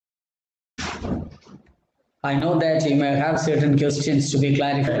I know that you may have certain questions to be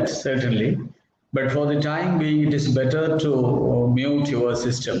clarified, certainly, but for the time being, it is better to mute your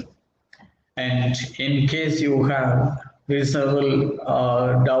system. And in case you have reasonable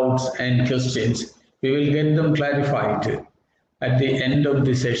doubts and questions, we will get them clarified at the end of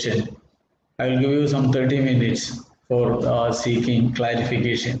the session. I will give you some 30 minutes for seeking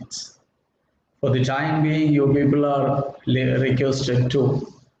clarifications. For the time being, you people are requested to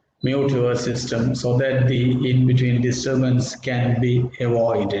mute your system so that the in-between disturbance can be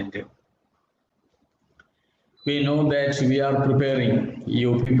avoided. We know that we are preparing,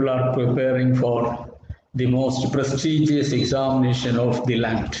 you people are preparing for the most prestigious examination of the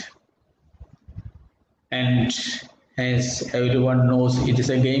land. And as everyone knows, it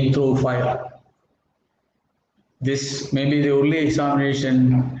is a game through fire. This may be the only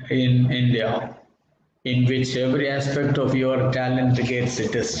examination in India in which every aspect of your talent gets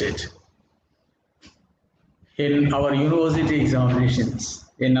tested. In our university examinations,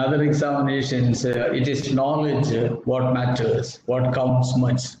 in other examinations, it is knowledge what matters, what counts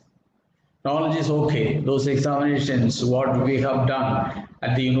much. Knowledge is okay. Those examinations, what we have done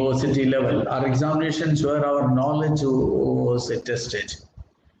at the university level, are examinations where our knowledge was tested.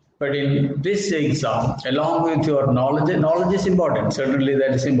 But in this exam, along with your knowledge, knowledge is important, certainly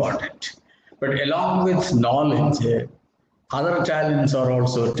that is important. But along with knowledge, other talents are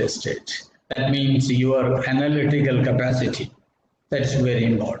also tested. That means your analytical capacity. That's very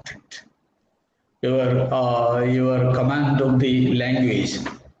important. Your command of the language,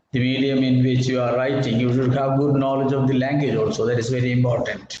 the medium in which you are writing, you should have good knowledge of the language also. That is very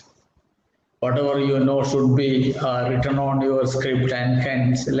important. Whatever you know should be written on your script, and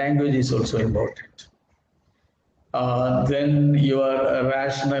hence language is also important. Then your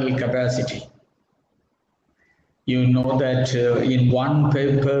rational capacity. You know that in one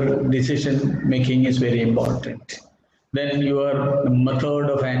paper, decision making is very important. Then your method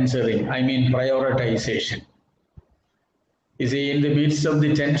of answering, I mean prioritization. You see, in the midst of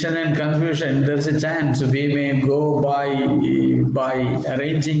the tension and confusion, there's a chance we may go by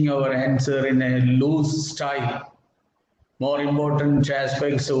arranging our answer in a loose style. More important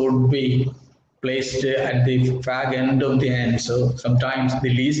aspects would be placed at the fag end of the answer. Sometimes the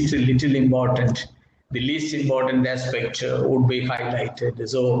least important aspect would be highlighted.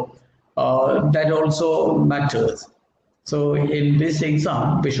 So that also matters. So in this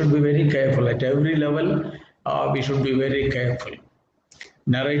exam, we should be very careful at every level. We should be very careful.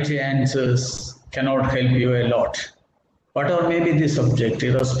 Narrative answers cannot help you a lot. Whatever may be the subject,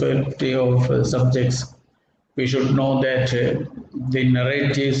 irrespective of subjects, we should know that the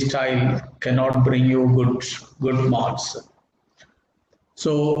narrative style cannot bring you good marks.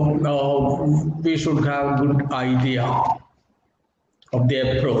 So we should have good idea of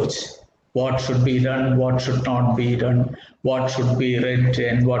the approach. What should be done, what should not be done, what should be read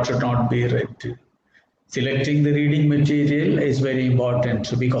and what should not be read. Selecting the reading material is very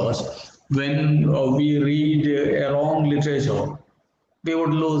important because when we read a wrong literature, we would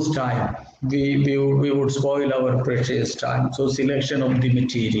lose time. We would spoil our precious time. So selection of the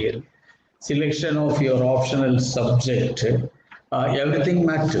material, selection of your optional subject, everything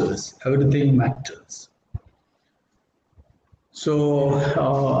matters. Everything matters. So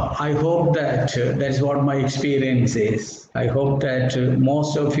I hope that that's what my experience is. I hope that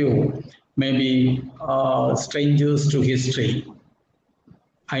most of you may be strangers to history.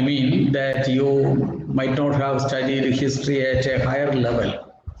 I mean that you might not have studied history at a higher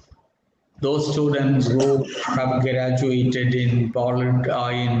level. Those students who have graduated in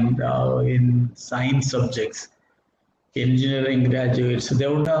science subjects, engineering graduates, they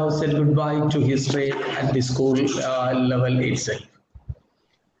would have said goodbye to history at the school level itself.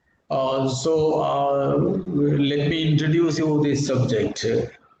 So let me introduce you this subject.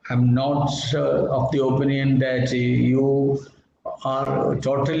 I'm not of the opinion that you are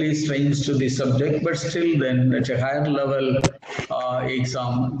totally strange to the subject, but still then at a higher level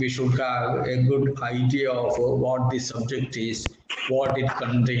exam, we should have a good idea of what the subject is, what it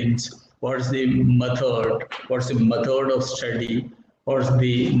contains, what's the method of study, what's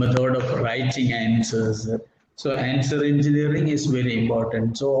the method of writing answers. So answer engineering is very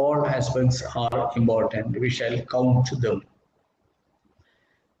important. So all aspects are important. We shall count them.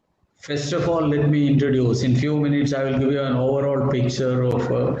 First of all, let me introduce. In few minutes, I will give you an overall picture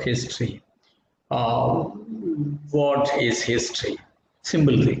of history. What is history?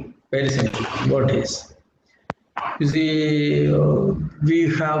 Simple thing, very simple. What is? You see,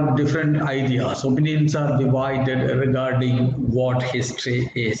 we have different ideas. Opinions are divided regarding what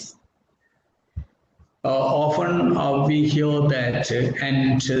history is. Often we hear that,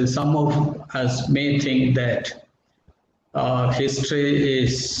 and some of us may think that history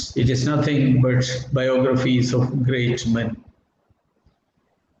is nothing but biographies of great men.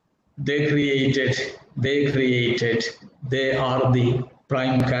 They created, they are the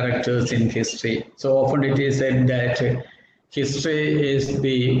prime characters in history. So often it is said that history is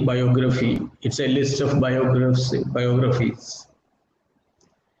the biography. It's a list of biographies.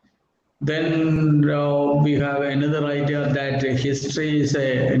 Then we have another idea that history is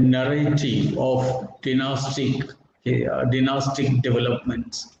a narrative of dynastic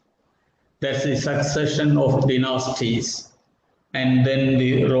developments. That's the succession of dynasties and then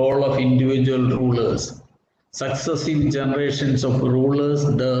the role of individual rulers. Successive generations of rulers,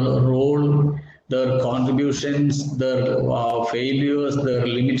 their role, their contributions, their failures, their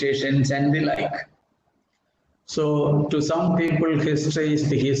limitations, and the like. So, to some people, history is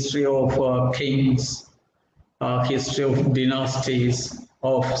the history of kings, history of dynasties,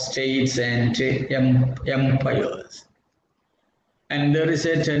 of states and empires. And there is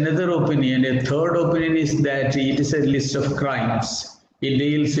another opinion, a third opinion is that it is a list of crimes. It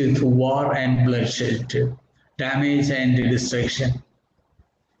deals with war and bloodshed, damage and destruction.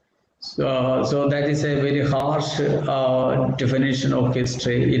 So that is a very harsh definition of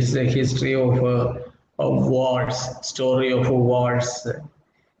history. It's a history of wars, story of wars.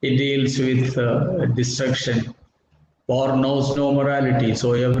 It deals with destruction. War knows no morality,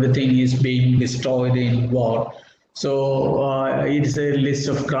 so everything is being destroyed in war. So it's a list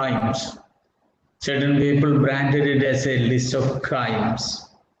of crimes. Certain people branded it as a list of crimes.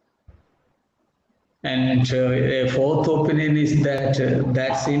 And a fourth opinion is that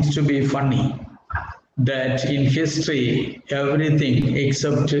that seems to be funny, that in history, everything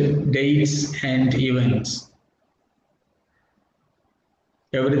except dates and events.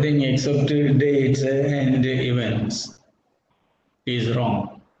 Everything except dates and events is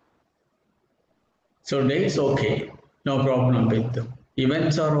wrong. So dates, okay, no problem with them.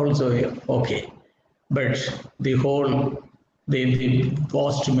 Events are also okay. But the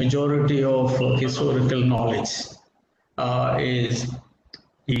vast majority of historical knowledge is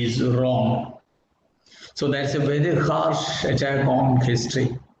wrong. So that's a very harsh attack on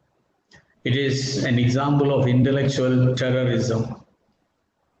history. It is an example of intellectual terrorism,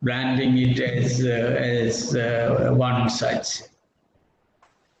 branding it as one such.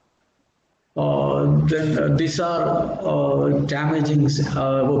 Then these are damaging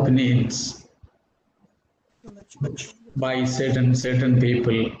opinions by certain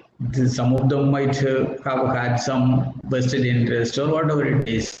people. Some of them might have had some vested interest or whatever it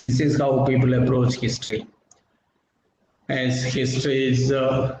is. This is how people approach history. As history is,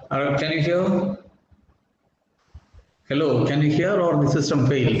 can you hear? Hello, can you hear or the system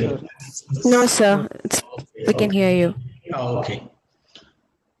failed? No, sir. We can hear you. Okay.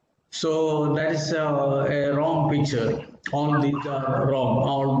 So that is a wrong picture. All these are wrong.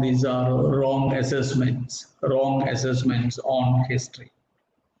 All these are wrong assessments on history.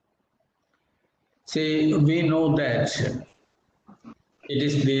 See, we know that it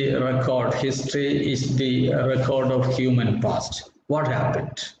is the record. History is the record of human past. What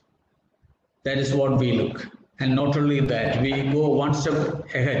happened? That is what we look. And not only that, we go one step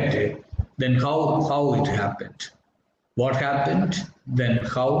ahead. Then how it happened? What happened? Then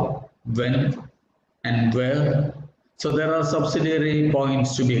how, when, and where. So there are subsidiary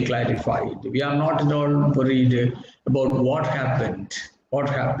points to be clarified. We are not at all worried about what happened,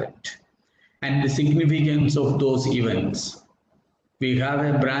 and the significance of those events. We have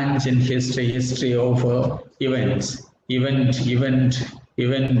a branch in history of events,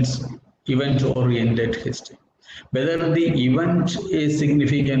 event-oriented history. Whether the event is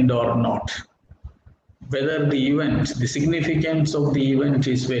significant or not, the significance of the event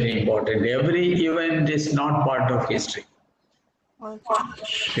is very important. Every event is not part of history.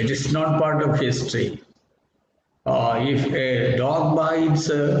 It is not part of history. If a dog bites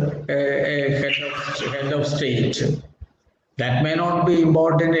a head of state, that may not be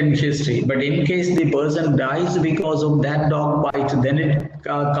important in history, but in case the person dies because of that dog bite, then it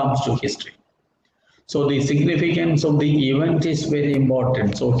comes to history. So the significance of the event is very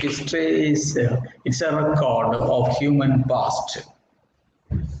important. So history is it's a record of human past.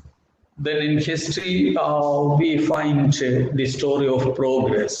 Then in history, we find the story of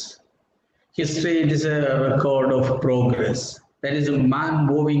progress. History is a record of progress. That is a man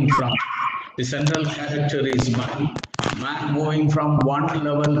moving from, the central character is man moving from one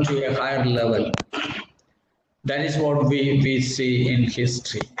level to a higher level. That is what we see in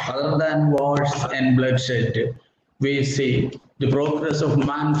history. Other than wars and bloodshed, we see the progress of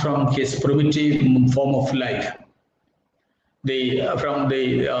man from his primitive form of life, the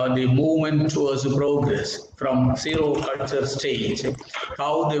movement towards progress from zero culture stage,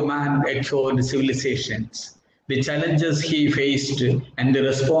 how the man acquired civilizations, the challenges he faced and the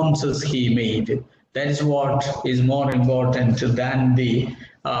responses he made. That is what is more important than the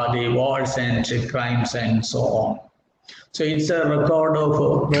wars and crimes and so on. So it's a record of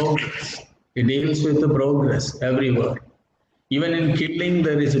progress. It deals with the progress everywhere. Even in killing,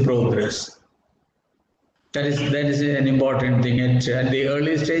 there is a progress. That is an important thing. At the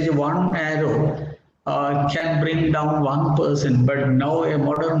early stage, one arrow can bring down one person, but now a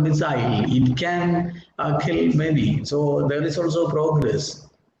modern missile, it can kill many. So there is also progress.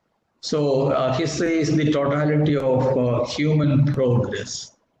 So history is the totality of human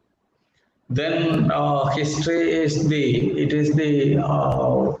progress. Then history is the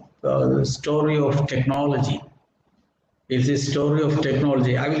story of technology. It's a story of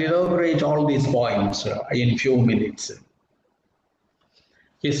technology. I will elaborate all these points in few minutes.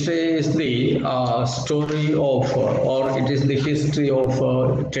 History is the story of, or it is the history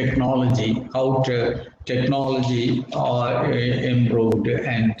of technology, how technology improved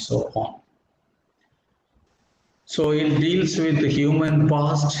and so on. So it deals with the human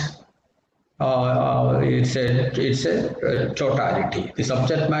past. It's a totality. The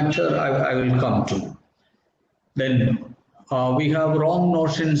subject matter I will come to. Then we have wrong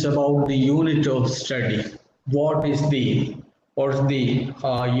notions about the unit of study. What is the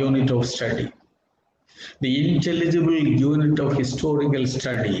unit of study? The intelligible unit of historical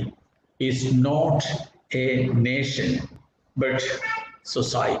study is not a nation, but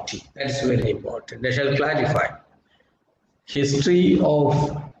society. That is very important. I shall clarify. History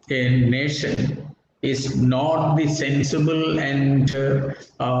of a nation is not the sensible and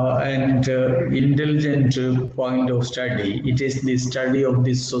intelligent point of study. It is the study of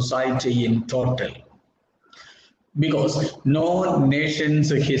the society in total. Because no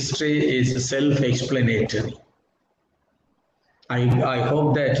nation's history is self-explanatory. I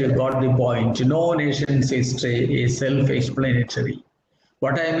hope that you got the point. No nation's history is self-explanatory.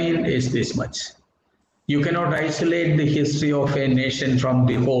 What I mean is this much. You cannot isolate the history of a nation from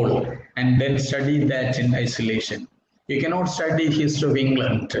the whole and then study that in isolation. You cannot study the history of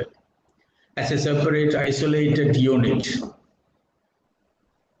England as a separate, isolated unit,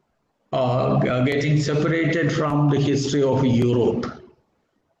 getting separated from the history of Europe.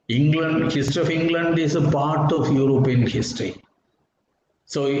 History of England is a part of European history.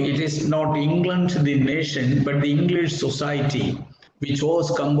 So it is not England, the nation, but the English society, which was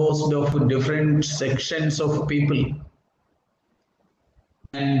composed of different sections of people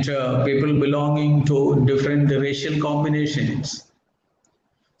and people belonging to different racial combinations.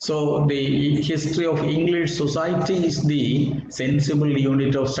 So the history of English society is the sensible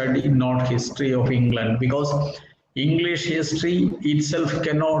unit of study, not history of England, because English history itself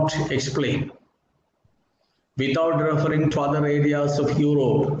cannot explain. Without referring to other areas of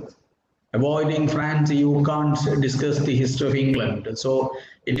Europe, avoiding France, you can't discuss the history of England. So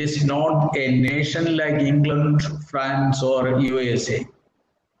it is not a nation like England, France, or USA.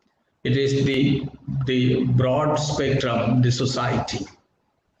 It is the broad spectrum, the society.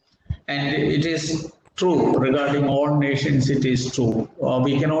 And it is true regarding all nations, it is true.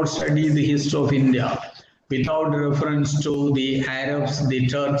 We cannot study the history of India without reference to the Arabs, the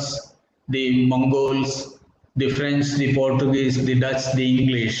Turks, the Mongols, the French, the Portuguese, the Dutch, the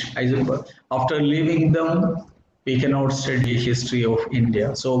English. After leaving them, we cannot study history of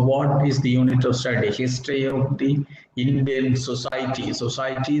India. So what is the unit of study? History of the Indian society,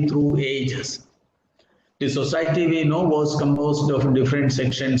 society through ages. The society we know was composed of different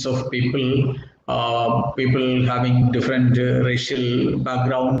sections of people, people having different racial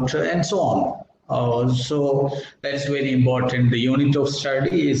background and so on. So that's very important. The unit of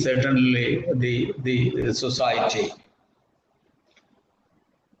study is certainly the society.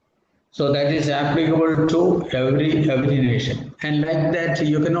 So that is applicable to every nation. And like that,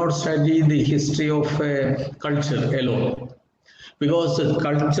 you cannot study the history of culture alone, because the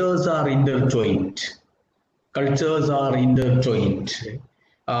cultures are intertwined. Cultures are intertwined.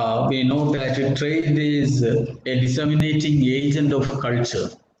 We know that trade is a disseminating agent of culture.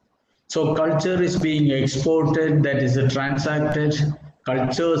 So culture is being exported, that is transacted.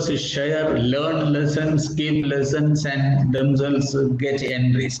 Cultures share, learn lessons, give lessons, and themselves get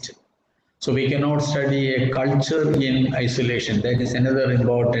enriched. So we cannot study a culture in isolation. That is another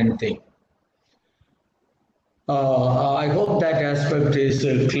important thing. I hope that aspect is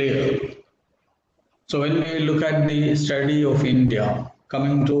clear. So when we look at the study of India,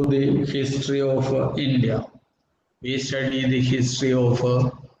 coming to the history of India, We study the history of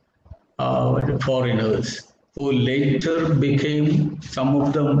foreigners who later became, some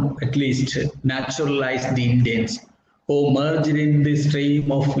of them at least, naturalized Indians who merged in the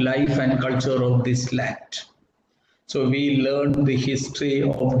stream of life and culture of this land. So we learn the history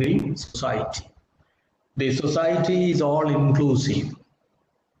of the society. The society is all inclusive.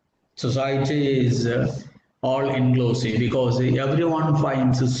 Society is all inclusive because everyone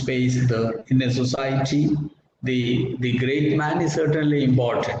finds a space there. In a society, the great man is certainly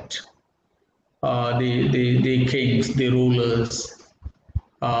important. The kings, the rulers,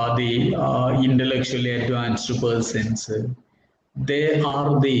 the intellectually advanced persons, they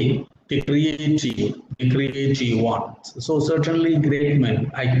are the creative ones. So certainly great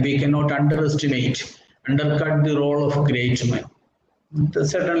men, we cannot undercut the role of great men.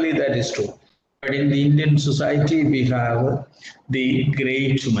 Certainly that is true. But in the Indian society, we have the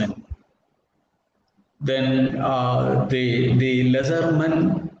great men. Then the lesser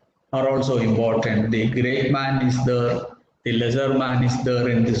men are also important. The great man is there, the lesser man is there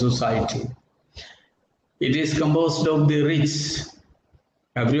in the society. It is composed of the rich.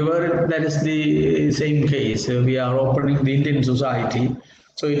 Everywhere that is the same case. We are opening the Indian society.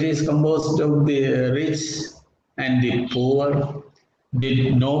 So it is composed of the rich and the poor,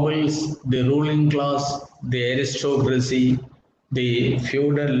 the nobles, the ruling class, the aristocracy, the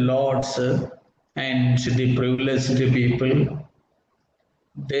feudal lords, and the privileged people.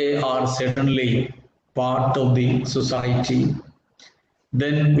 They are certainly part of the society.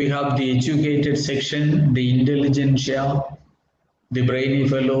 Then we have the educated section, the intelligentsia, the brainy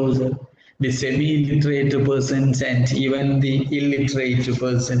fellows, the semi-literate persons, and even the illiterate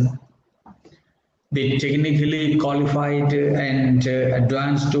person. The technically qualified and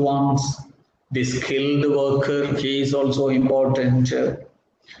advanced ones, the skilled worker, he is also important.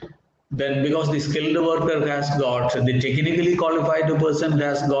 Then because the skilled worker has got, the technically qualified person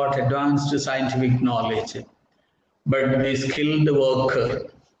has got advanced scientific knowledge. But the skilled worker,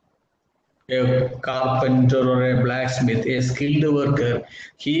 a carpenter or a blacksmith, a skilled worker,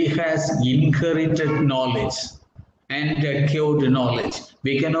 he has inherited knowledge and acquired knowledge.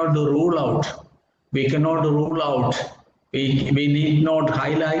 We cannot rule out. We need not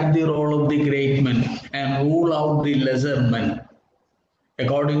highlight the role of the great men and rule out the lesser men.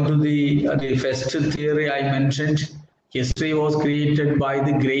 According to the first theory I mentioned, history was created by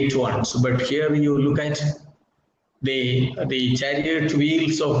the great ones. But here you look at the chariot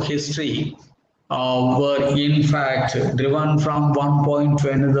wheels of history were in fact driven from one point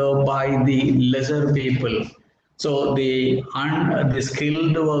to another by the lesser people. So the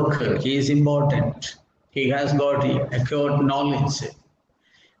skilled worker, he is important. He has got acquired knowledge.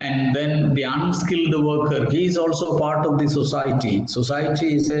 And then the unskilled worker, he is also part of the society.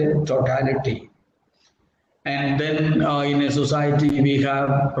 Society is a totality. And then in a society, we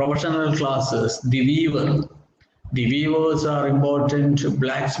have professional classes, the weaver. The weavers are important,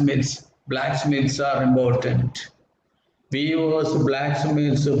 blacksmiths are important. Weavers,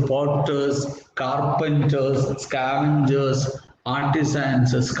 blacksmiths, potters, carpenters, scavengers,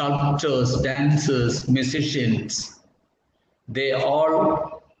 artisans, sculptors, dancers, musicians, they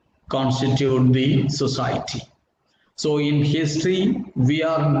all constitute the society. So in history, we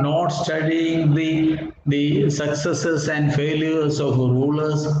are not studying the successes and failures of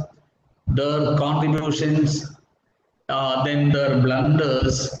rulers, their contributions, then their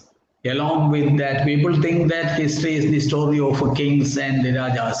blunders. Along with that, people think that history is the story of kings and the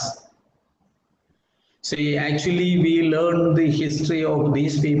rajas. See, actually, we learn the history of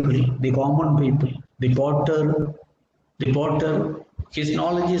these people, the common people, the potter. His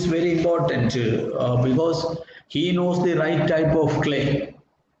knowledge is very important because he knows the right type of clay,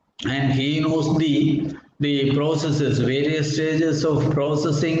 and he knows the processes, various stages of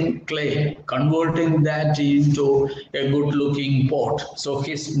processing clay, converting that into a good-looking pot. So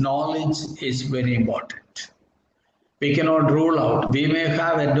his knowledge is very important. We cannot rule out. We may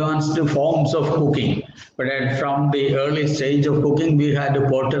have advanced forms of cooking, but from the early stage of cooking, we had a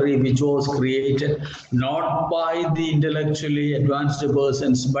pottery which was created not by the intellectually advanced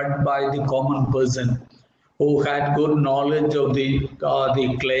persons, but by the common person who had good knowledge of the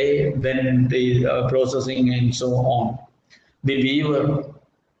clay, then the processing and so on. The weaver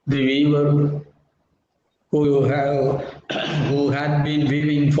who had been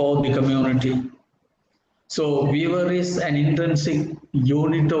weaving for the community. So weaver is an intrinsic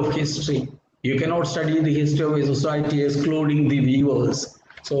unit of history. You cannot study the history of a society excluding the weavers.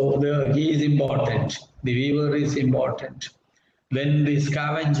 So he is important. The weaver is important. Then the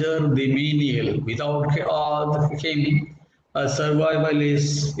scavenger, the menial. Without him, survival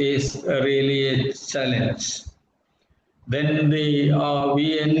is really a challenge. Then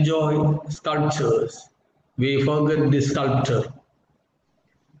we enjoy sculptures. We forget the sculptor.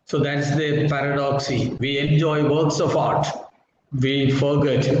 So that's the paradoxy. We enjoy works of art. We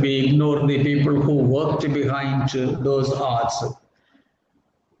forget, we ignore the people who worked behind those arts.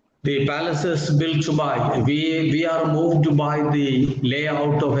 The palaces built by, we are moved by the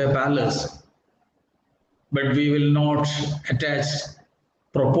layout of a palace, but we will not attach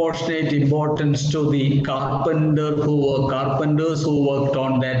proportionate importance to the carpenters who worked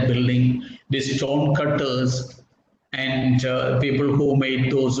on that building, the stone cutters, and people who made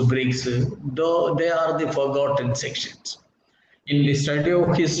those bricks. Though they are the forgotten sections. In the study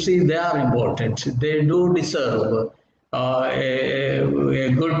of history, they are important. They do deserve a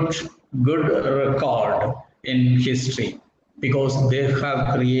good record in history because they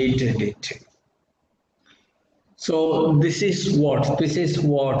have created it. So this is what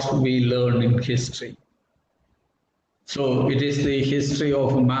we learn in history. So it is the history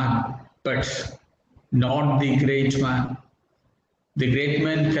of man, but not the great man. The great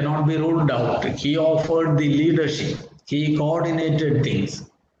man cannot be ruled out. He offered the leadership. He coordinated things.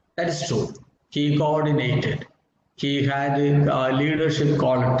 That is true. He coordinated. He had a leadership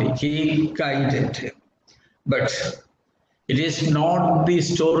quality. He guided. But it is not the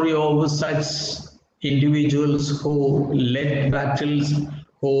story of such individuals who led battles,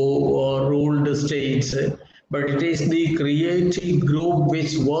 who ruled states, but it is the creative group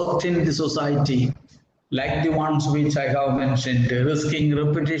which worked in the society, like the ones which I have mentioned, risking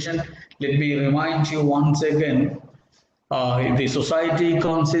repetition. Let me remind you once again, the society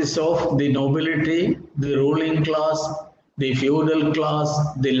consists of the nobility, the ruling class, the feudal class,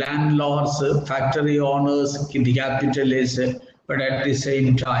 the landlords, factory owners, the capitalists, but at the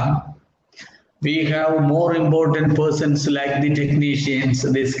same time, we have more important persons like the technicians,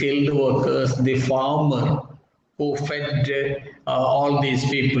 the skilled workers, the farmer who fed all these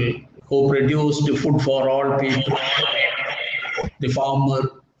people, who produced food for all people, the farmer,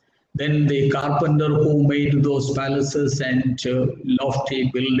 then the carpenter who made those palaces and lofty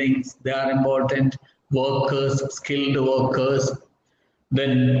buildings, they are important, workers, skilled workers,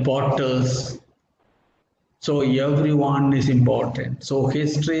 then potters. So everyone is important. So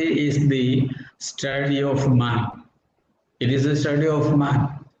history is the study of man. It is a study of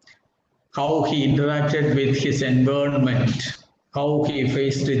man. How he interacted with his environment, how he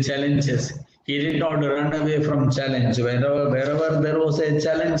faced the challenges. He did not run away from challenge. Wherever there was a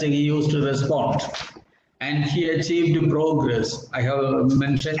challenge, he used to respond. And he achieved progress. I have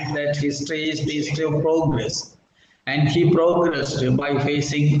mentioned that history is the history of progress. And he progressed by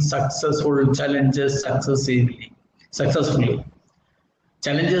facing successful challenges successfully.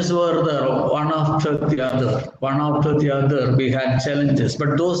 Challenges were there one after the other. We had challenges,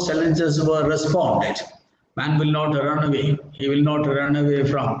 but those challenges were responded. Man will not run away. He will not run away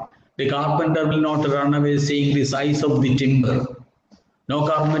from. The carpenter will not run away seeing the size of the timber. No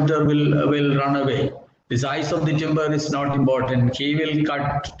carpenter will run away. The size of the timber is not important. He will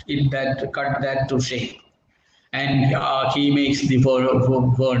cut that to shape. And he makes the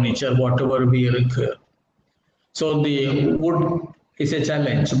furniture, whatever we require. So the wood is a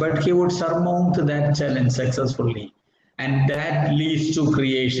challenge, but he would surmount that challenge successfully. And that leads to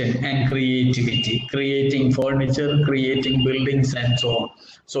creation and creativity, creating furniture, creating buildings, and so on.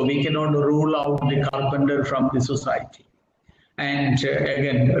 So we cannot rule out the carpenter from the society. And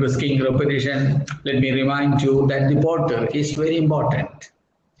again, risking repetition, let me remind you that the potter is very important.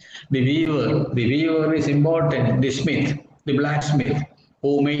 The weaver is important, the smith, the blacksmith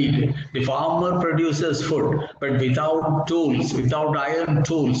who made, the farmer produces food, but without tools, without iron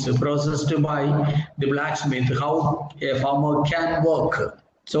tools processed by the blacksmith, how a farmer can work.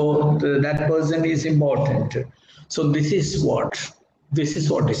 So that person is important. So this is what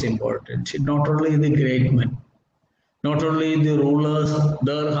is important. Not only the great men, not only the rulers,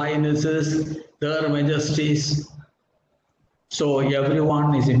 their highnesses, their majesties. So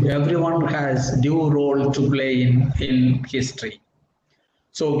everyone has due role to play in history.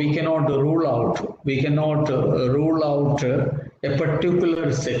 So we cannot rule out a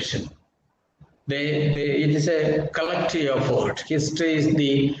particular section. It is a collective effort. History is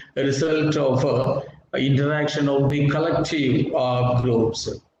the result of interaction of the collective groups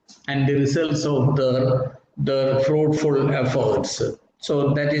and the results of the fruitful efforts.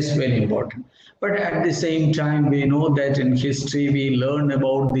 So that is very important. But at the same time, we know that in history we learn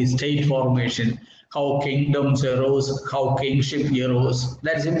about the state formation, how kingdoms arose, how kingship arose.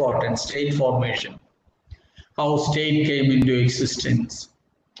 That's important, state formation. How state came into existence.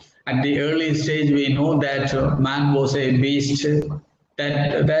 At the early stage, we know that man was a beast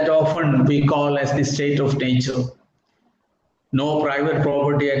that often we call as the state of nature. No private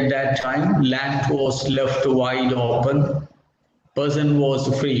property at that time. Land was left wide open. Person was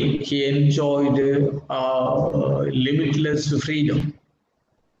free. He enjoyed limitless freedom.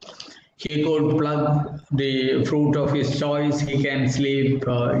 He could pluck the fruit of his choice. He can sleep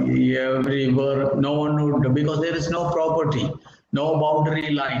everywhere. No one would, because there is no property, no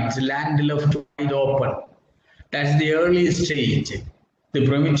boundary lines, land left wide open. That's the early stage. The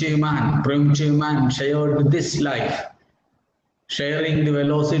primitive man shared this life. Sharing the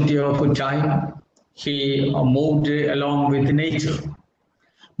velocity of time, he moved along with nature.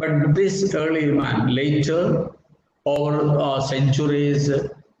 But this early man later, over centuries,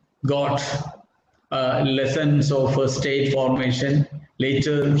 got lessons of state formation.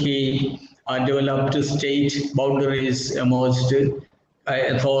 Later, he developed state boundaries emerged,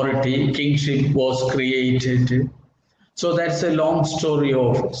 authority, kingship was created. So that's a long story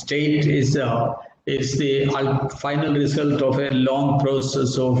of state is the final result of a long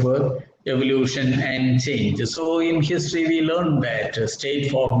process of evolution and change. So in history, we learn that state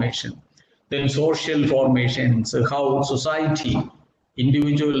formation, then social formations, how society,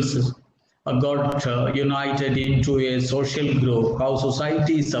 individuals got united into a social group, how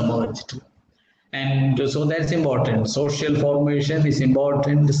societies emerged. And so that's important. Social formation is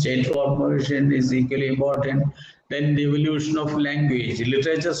important, state formation is equally important. Then the evolution of language.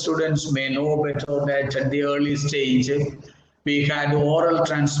 Literature students may know better that at the early stage, we had oral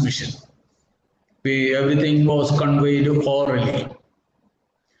transmission. Everything was conveyed orally.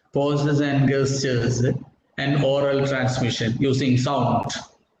 Poses and gestures and oral transmission using sound.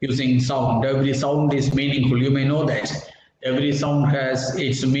 Every sound is meaningful. You may know that. Every sound has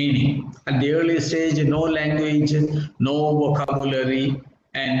its meaning. At the early stage, no language, no vocabulary,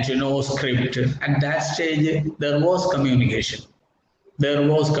 and no script. At that stage, there was communication. Let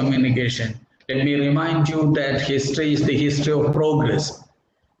me remind you that history is the history of progress.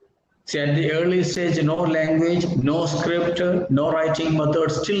 See, at the early stage, no language, no script, no writing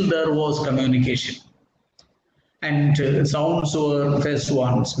method, still there was communication. And sounds were first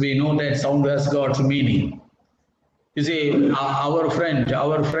ones. We know that sound has got meaning. You see, our friend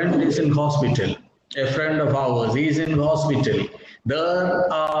is in hospital. A friend of ours, he is in hospital. There,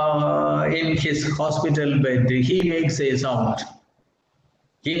 in his hospital bed, he makes a sound.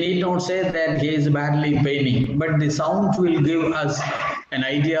 He need not say that he is badly paining, but the sound will give us an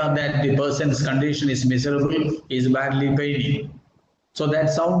idea that the person's condition is miserable, is badly paining. So that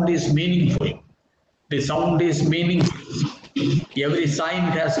sound is meaningful. The sound is meaningful. Every sign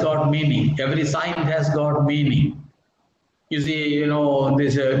has got meaning. You see,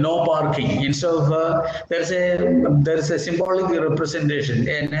 this no parking. Instead of there's a symbolic representation,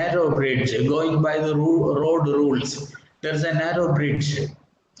 a narrow bridge going by the road rules. There's a narrow bridge,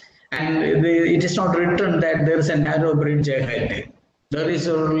 and it is not written that there is a narrow bridge ahead. There is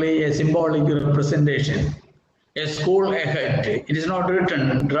only a symbolic representation. A school ahead. It is not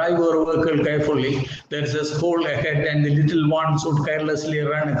written, drive your vehicle carefully. There is a school ahead and the little ones would carelessly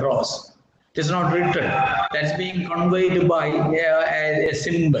run across. It is not written. That's being conveyed by a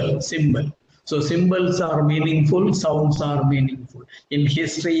symbol. So symbols are meaningful, sounds are meaningful. In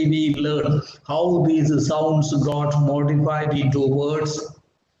history, we learn how these sounds got modified into words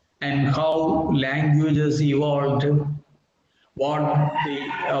and how languages evolved, what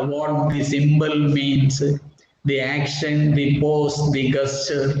the symbol means, the action, the pose, the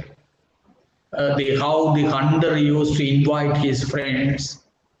gesture, how the hunter used to invite his friends.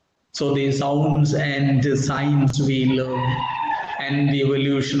 So the sounds and the signs we learn, and the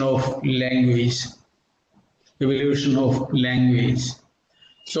evolution of language.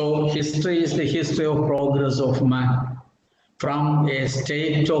 So history is the history of progress of man from a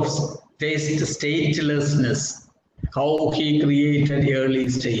state of statelessness, how he created early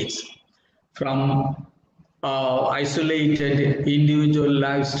states, from isolated individual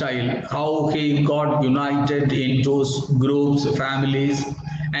lifestyle, how he got united into groups, families,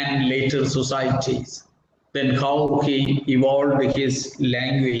 and later societies. Then how he evolved his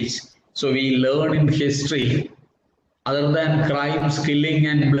language. So we learn in history, other than crimes, killing,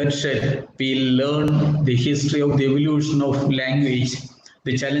 and bloodshed, we learn the history of the evolution of language,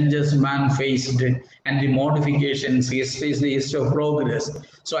 the challenges man faced, and the modifications. History is the history of progress.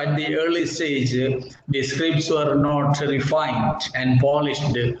 So at the early stage, the scripts were not refined and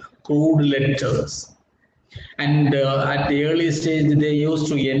polished, crude letters. And at the early stage, they used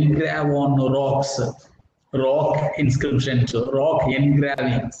to engrave on rocks, rock inscriptions, rock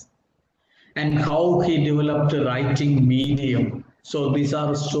engravings, and how he developed a writing medium. So these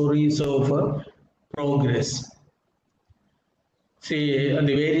are stories of progress. See, the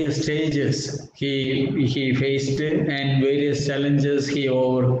various stages he faced and various challenges he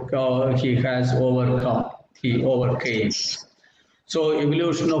has overcome, he overcame. So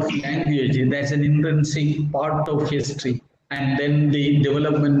evolution of language, that's an intrinsic part of history. And then the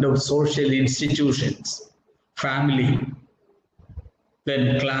development of social institutions, family,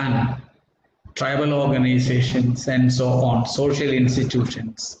 then clan, tribal organizations, and so on, social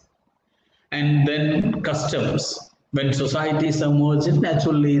institutions. And then customs. When societies emerged,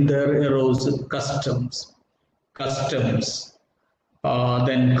 naturally there arose customs,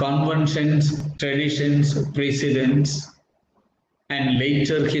 then conventions, traditions, precedents, and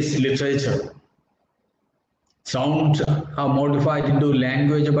later his literature. Sound are modified into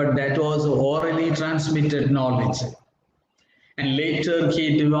language, but that was orally transmitted knowledge. And later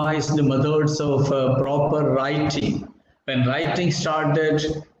he devised the methods of proper writing. When writing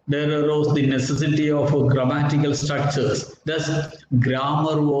started, there arose the necessity of grammatical structures. Thus,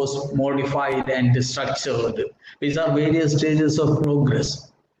 grammar was modified and structured. These are various stages of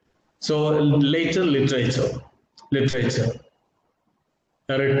progress. So later literature,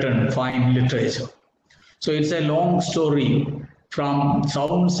 written, fine literature. So it's a long story from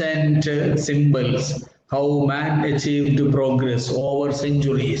sounds and symbols, how man achieved progress over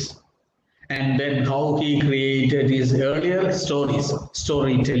centuries, and then how he created his earlier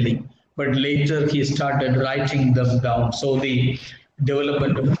storytelling, but later he started writing them down. So the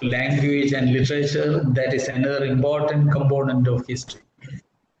development of language and literature, that is another important component of history.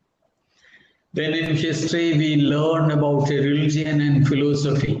 Then in history, we learn about religion and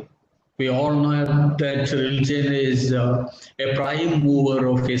philosophy. We all know that religion is a prime mover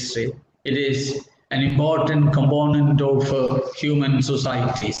of history. It is an important component of human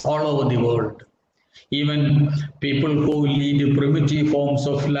societies all over the world. Even people who lead primitive forms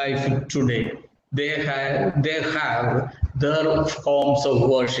of life today, they have their forms of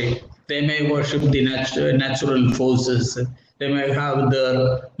worship. They may worship the natural forces. They may have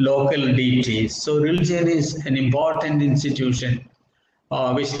their local deities. So religion is an important institution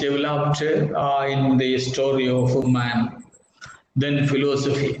which developed in the story of man. Then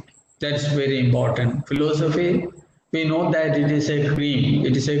philosophy. That's very important. Philosophy, we know that it is a cream.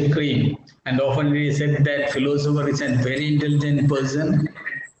 It is a cream. And often it is said that philosopher is a very intelligent person.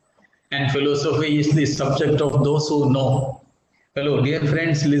 And philosophy is the subject of those who know. Hello, dear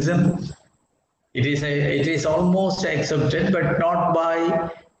friends, listen. It is almost accepted, but not by,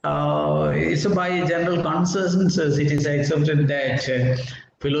 it's by general consensus. It is accepted that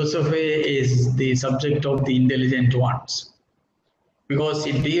philosophy is the subject of the intelligent ones, because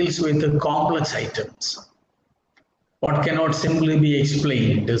it deals with the complex items, what cannot simply be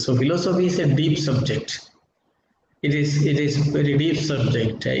explained. So philosophy is a deep subject. It is very deep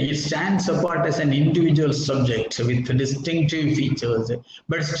subject. It stands apart as an individual subject with distinctive features,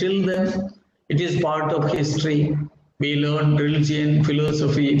 but still then it is part of history. We learn religion,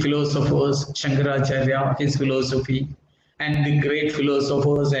 philosophy, philosophers, Shankaracharya, his philosophy, and the great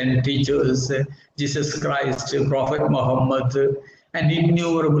philosophers and teachers, Jesus Christ, Prophet Muhammad, an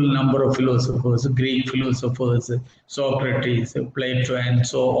innumerable number of philosophers, Greek philosophers, Socrates, Plato, and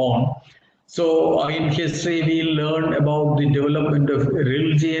so on. So in history, we learn about the development of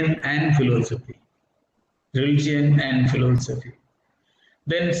religion and philosophy.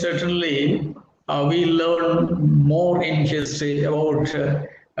 Then certainly we learn more in history about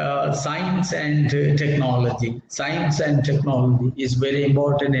science and technology. Science and technology is very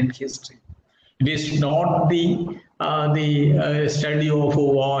important in history. It is not the study of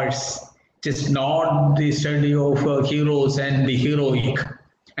wars. It is not the study of heroes and the heroic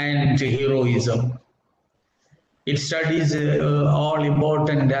and heroism. It studies all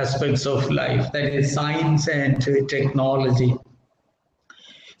important aspects of life, that is science and technology.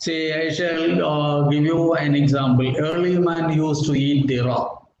 See, I shall give you an example. Early man used to eat the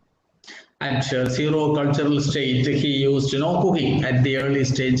raw. At zero cultural stage, he used no cooking. At the early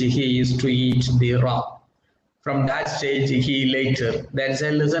stage, he used to eat the raw. From that stage, that's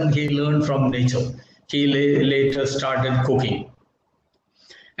a lesson he learned from nature. He later started cooking.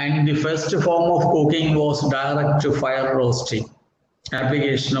 And the first form of cooking was direct fire roasting,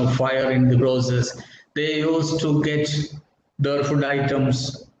 application of fire in the process. They used to get their food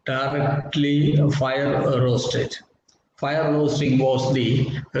items directly fire roasted. Fire roasting was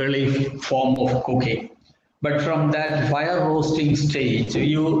the early form of cooking. But from that fire roasting stage,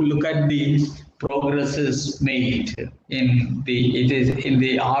 you look at the progresses made in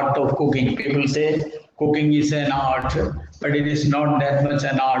the art of cooking. People say cooking is an art, but it is not that much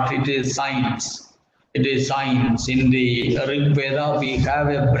an art. It is science. It is science. In the Rig Veda, we have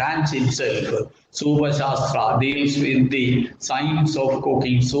a branch itself. Supa Shastra deals with the science of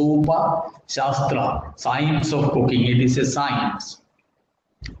cooking. Supa Shastra, science of cooking. It is a science.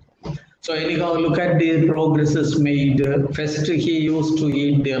 So anyhow, look at the progresses made. First, he used to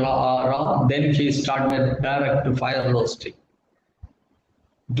eat the raw, then he started direct fire roasting.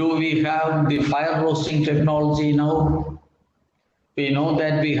 Do we have the fire roasting technology now? We know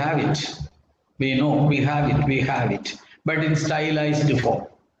that we have it. We know we have it, but in stylized form.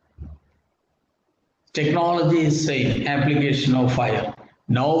 Technology is same, application of fire.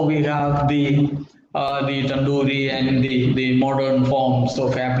 Now we have the tandoori and the modern forms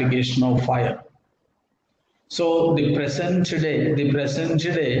of application of fire. So the present today,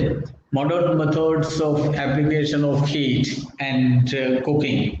 modern methods of application of heat and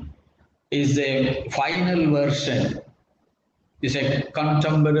cooking is a final version, is a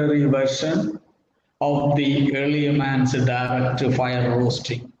contemporary version of the earlier man's direct fire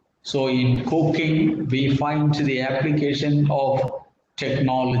roasting. So in cooking, we find the application of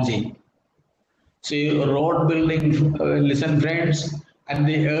technology. See, road building, listen friends, at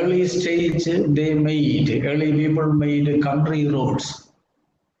the early stage, early people made country roads.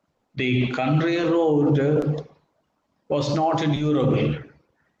 The country road was not durable.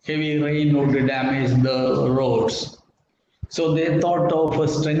 Heavy rain would damage the roads. So they thought of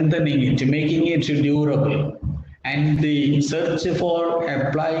strengthening it, making it durable. And the search for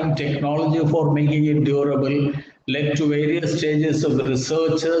applying technology for making it durable led to various stages of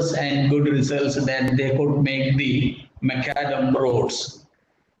researchers and good results that they could make the macadam roads.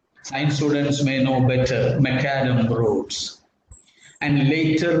 Science students may know better macadam roads. And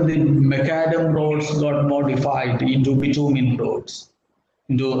later the macadam roads got modified into bitumen roads,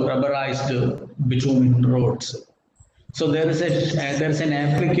 into rubberized bitumen roads. So there's an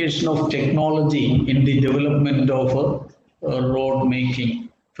application of technology in the development of road making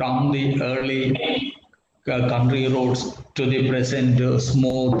from the early country roads to the present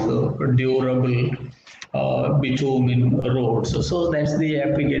smooth, durable bitumen roads. So that's the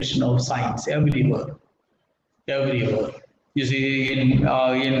application of science everywhere, everywhere. You see,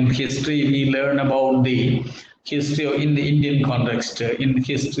 in history, we learn about the history in the Indian context, in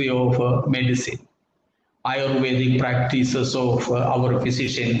history of medicine. Ayurvedic practices of our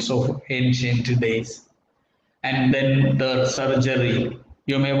physicians of ancient days. And then the surgery.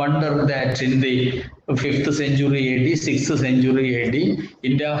 You may wonder that in the 5th century AD, 6th century AD,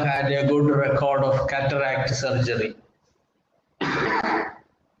 India had a good record of cataract surgery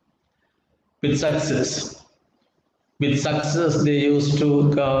with success. With success, they used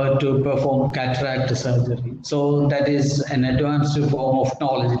to perform cataract surgery. So that is an advanced form of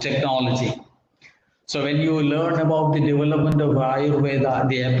knowledge, technology. So when you learn about the development of Ayurveda,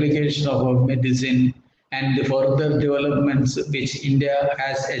 the application of medicine, and the further developments which India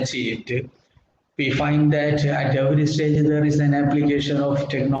has achieved, we find that at every stage there is an application of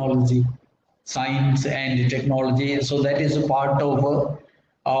technology, science and technology. So that is a part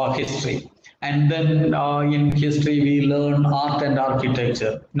of history. And then in history we learn art and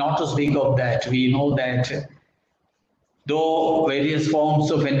architecture. Not to speak of that, we know that though various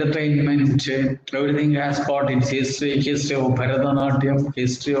forms of entertainment, everything has got its history of Bharatanatyam,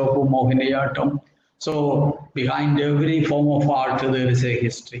 history of Mohiniyattam. So behind every form of art, there is a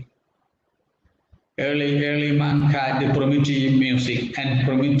history. Early man had the primitive music and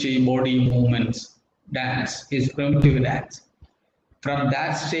primitive body movements, dance, his primitive dance. From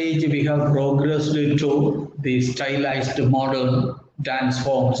that stage, we have progressed to the stylized modern dance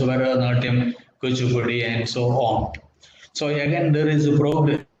forms, Bharatanatyam, Kuchipudi, and so on. So again, there is a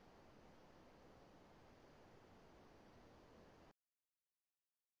progress.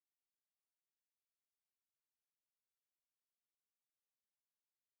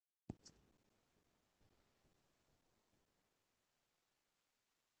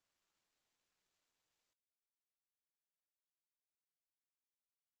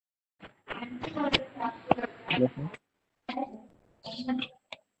 Yes, sir.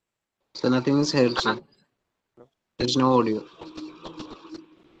 So nothing is heard, sir. There's no audio.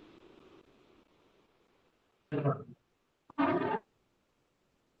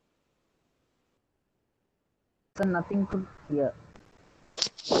 So nothing could hear.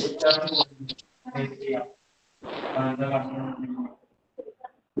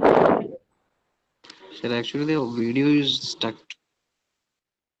 Sir, actually the video is stuck.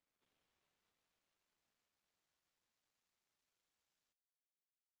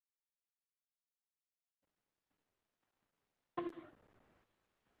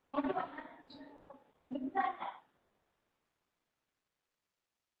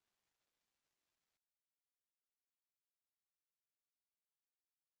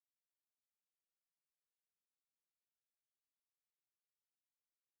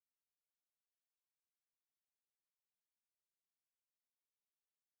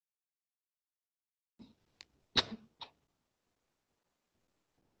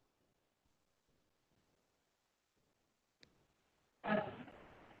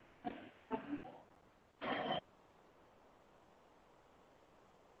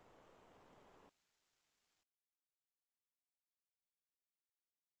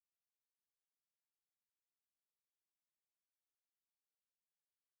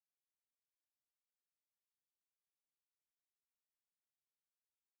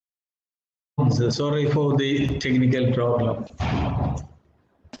 Sorry for the technical problem.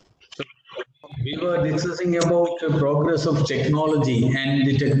 So we were discussing about the progress of technology and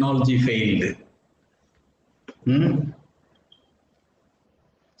the technology failed.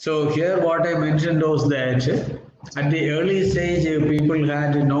 So here what I mentioned was that at the early stage people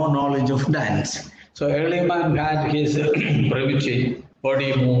had no knowledge of dance. So early man had his primitive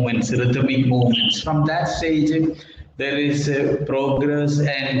body movements, rhythmic movements. From that stage there is progress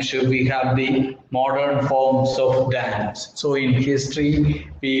and we have the modern forms of dance. So in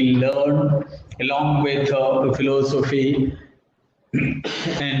history we learn along with philosophy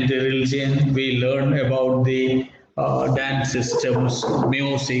and religion, we learn about the dance systems,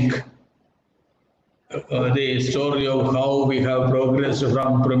 music, the story of how we have progressed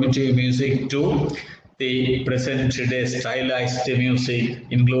from primitive music to the present day stylized music,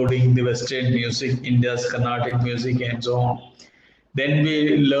 including the Western music, India's Carnatic music, and so on. Then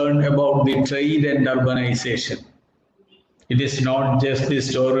we learn about the trade and urbanization. It is not just the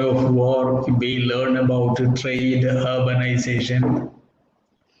story of war, we learn about trade, urbanization.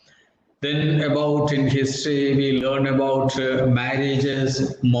 Then about in history, we learn about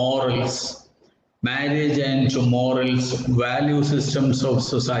marriages, morals, marriage and morals, value systems of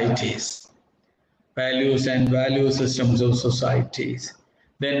societies, values and value systems of societies.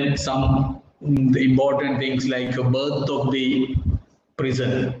 Then some important things like a birth of the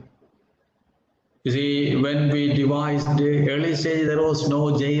prison. You see, when we devised the early stage, there was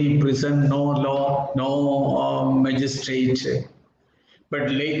no jail, prison, no law, no magistrate. But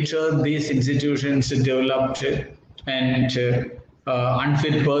later, these institutions developed, and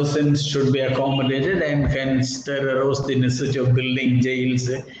unfit persons should be accommodated, and hence there arose the necessity of building jails.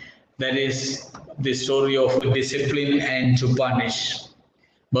 That is the story of discipline and to punish.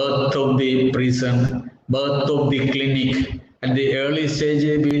 Birth of the prison, birth of the clinic. At the early stage,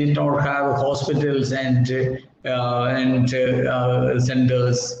 we did not have hospitals and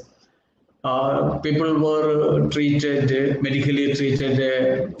centers. People were treated, medically treated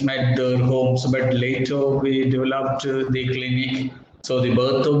at their homes, but later we developed the clinic. So the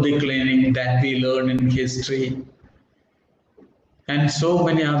birth of the clinic that we learn in history. And so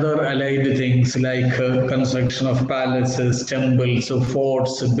many other allied things like construction of palaces, temples,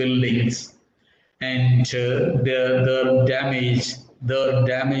 forts, buildings, and their damage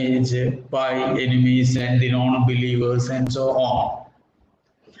by enemies and the non-believers and so on.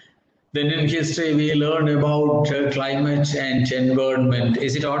 Then in history we learn about climate and environment.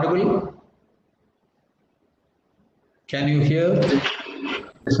 Is it audible? Can you hear?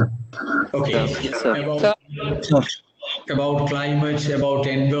 Yes, sir. Okay. Yes, sir. About climate, about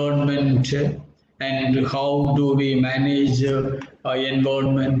environment, and how do we manage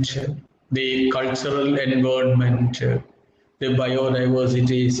environment, the cultural environment, the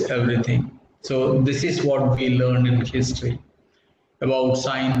biodiversity, everything. So this is what we learn in history about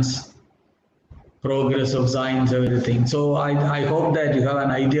science, progress of science, everything. So I hope that you have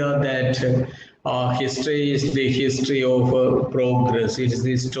an idea that history is the history of progress. It is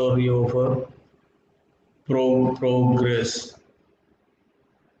the story of progress.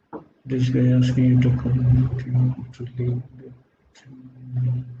 This guy asking you to come to lead.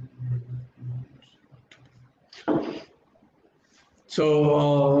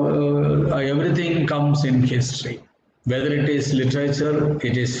 So everything comes in history, whether it is literature,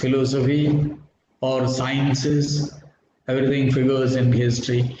 it is philosophy, or sciences. Everything figures in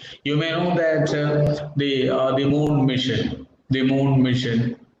history. You may know that the moon mission, the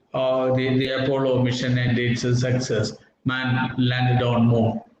Apollo mission and its success, man landed on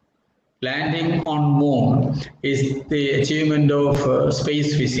moon. Landing on moon is the achievement of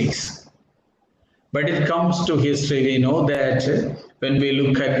space physics. But it comes to history, we know that when we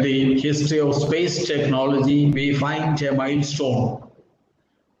look at the history of space technology, we find a milestone,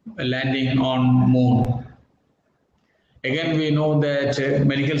 landing on moon. Again, we know that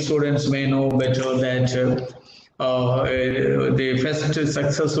medical students may know better that the first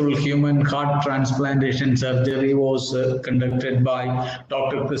successful human heart transplantation surgery was conducted by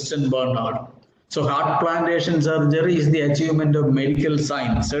Dr. Christian Barnard. So heart transplantation surgery is the achievement of medical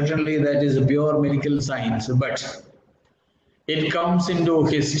science. Certainly that is pure medical science, but it comes into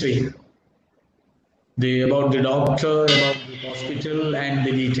history. About the doctor, about the hospital and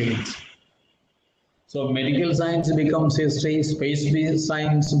the details. So medical science becomes history, space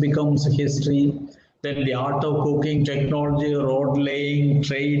science becomes history, then the art of cooking, technology, road laying,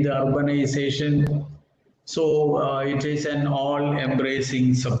 trade, urbanization. So it is an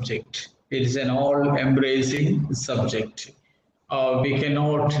all-embracing subject. It is an all-embracing subject. We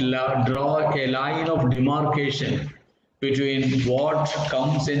cannot draw a line of demarcation between what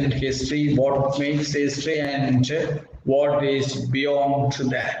comes in history, what makes history, and what is beyond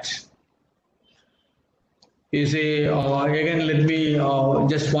that. You see, again, let me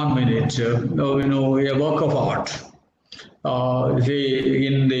just 1 minute. A work of art.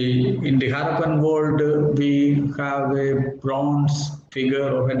 In the Harappan world, we have a bronze figure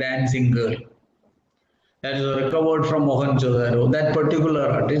of a dancing girl that is recovered from Mohenjo-daro. That particular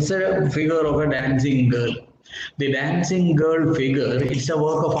art, it's a figure of a dancing girl. The dancing girl figure, it's a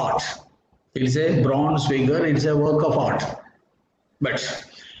work of art. It's a bronze figure, it's a work of art. But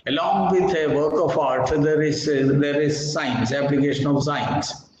along with a work of art, there is science, application of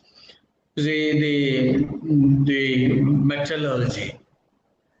science. The metallurgy.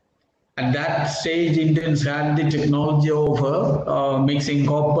 At that stage, Indians had the technology of mixing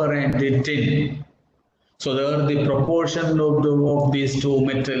copper and the tin. So there are the proportion of these two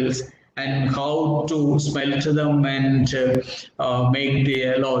metals and how to smelt them and make the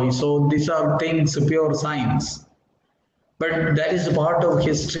alloy. So these are things, pure science. But that is part of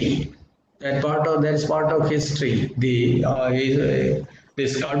history. That is part of history. The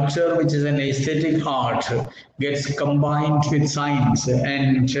sculpture, which is an aesthetic art, gets combined with science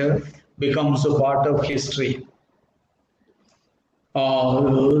and becomes a part of history.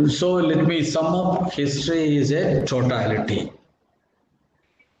 So let me sum up. History is a totality.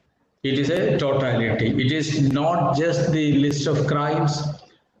 It is a totality. It is not just the list of crimes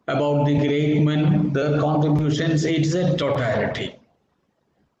about the great men, their contributions. It is a totality.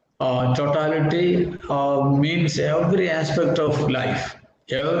 Totality means every aspect of life,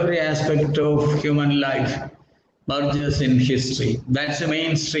 every aspect of human life merges in history. That's the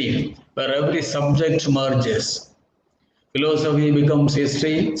mainstream, where every subject merges. Philosophy becomes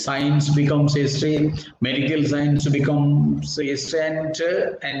history, science becomes history, medical science becomes history,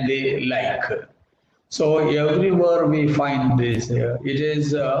 and the like. So everywhere we find this, it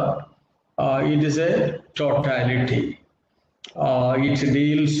is a totality. It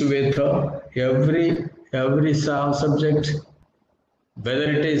deals with every subject,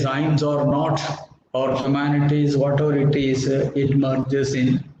 whether it is science or not, or humanities, whatever it is, it merges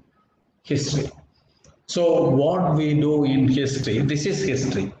in history. So what we do in history, this is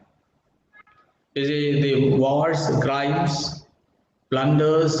history. The wars, crimes,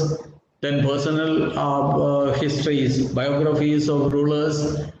 plunders, then personal histories, biographies of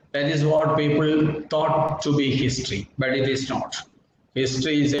rulers. That is what people thought to be history, but it is not.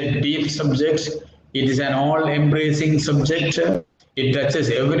 History is a deep subject. It is an all-embracing subject. It touches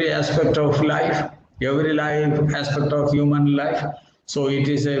every aspect of life, every aspect of human life. So it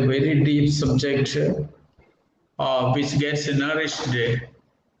is a very deep subject which gets nourished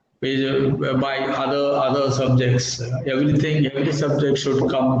by other subjects. Every subject should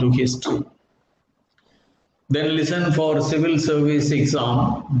come to history. Then listen, for civil service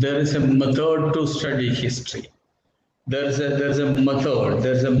exam, there is a method to study history. There's a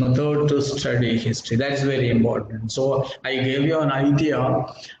method to study history. That is very important. So I gave you an idea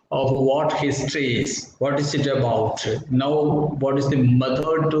of what history is. What is it about? Now, what is the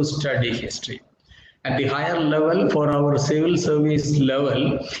method to study history? At the higher level, for our civil service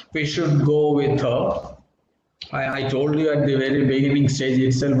level, we should go with I told you at the very beginning stage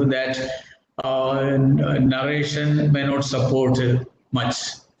itself that narration may not support much.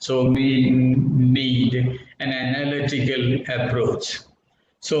 So we need an analytical approach.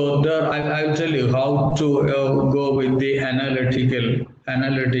 So there, I'll tell you how to go with the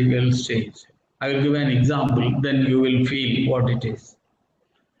analytical stage. I will give an example, then you will feel what it is.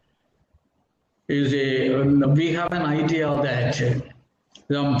 We have an idea that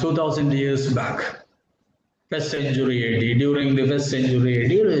some 2000 years back, first century AD, during the first century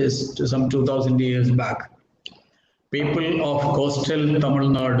AD, is some 2000 years back, people of coastal Tamil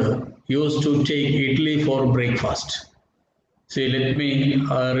Nadu used to take idli for breakfast. See, let me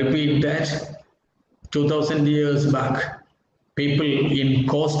repeat that. 2000 years back, people in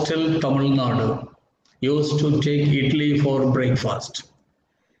coastal Tamil Nadu used to take idli for breakfast.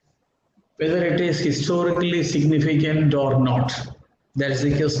 Whether it is historically significant or not, that is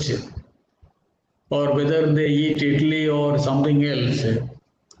the question. Or whether they eat idli or something else,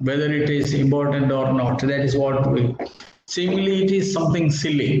 whether it is important or not, that is what we. Seemingly, it is something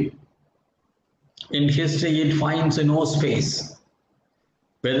silly. In history, it finds no space.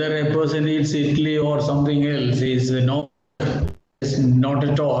 Whether a person eats idli or something else is not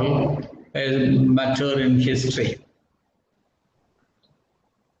at all a matter in history.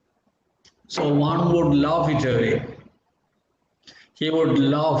 So one would laugh it away. He would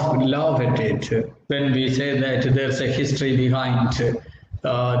laugh at it when we say that there's a history behind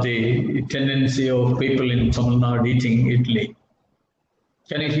the tendency of people in Tamil Nadu eating idli.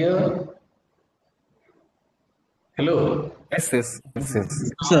 Can you hear? Hello? Yes, yes, yes,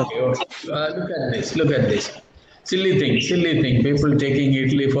 yes. Sir. Okay, okay. Look at this, look at this. Silly thing. People taking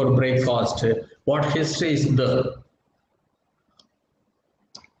idli for breakfast. What history is there?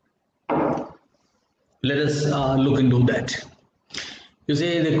 Let us look into that. You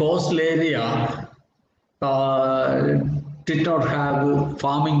see, the coastal area did not have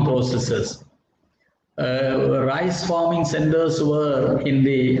farming processes. Rice farming centers were in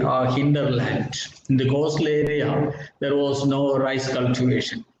the hinterland. In the coastal area, there was no rice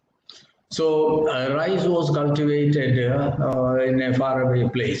cultivation. So rice was cultivated in a faraway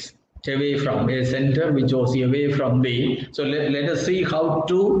place, away from a center which was away from the. So let us see how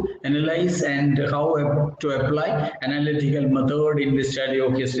to analyze and how to apply analytical method in the study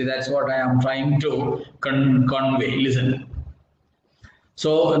of history. That's what I am trying to convey. Listen.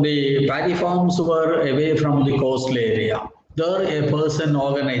 So the paddy farms were away from the coastal area. There a person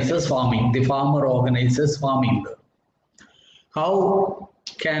organizes farming. The farmer organizes farming there. How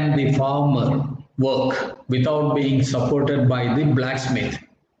can the farmer work without being supported by the blacksmith?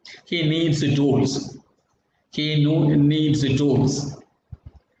 He needs tools. He needs tools.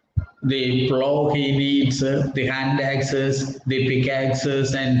 The plow he needs, the hand axes, the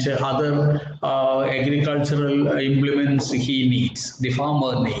pickaxes, and other agricultural implements he needs, the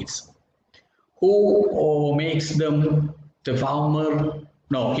farmer needs. Who makes them? The farmer?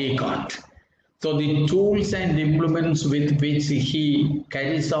 No, he can't. So the tools and implements with which he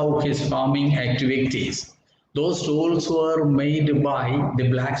carries out his farming activities, those tools were made by the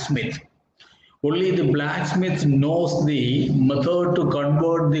blacksmith. Only the blacksmith knows the method to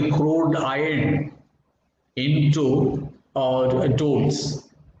convert the crude iron into tools,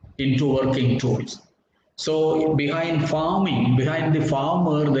 into working tools. So behind farming, behind the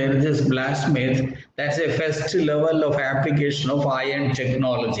farmer, there is this blacksmith. That's a first level of application of iron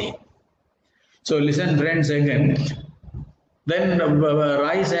technology. So listen friends again. Then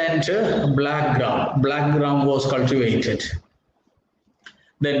rice and black gram was cultivated.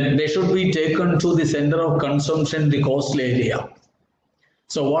 Then they should be taken to the center of consumption, the coastal area.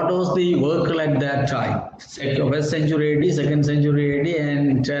 So what was the work at that time? First century AD, second century AD,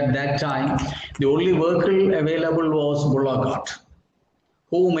 and at that time, the only vehicle available was bullock cart.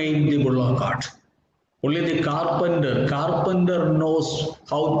 Who made the bullock cart? Only the carpenter. Carpenter knows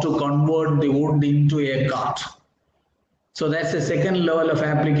how to convert the wood into a cart. So that's the second level of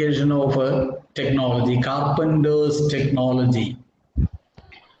application of technology, carpenter's technology.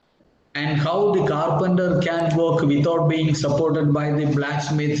 And how the carpenter can work without being supported by the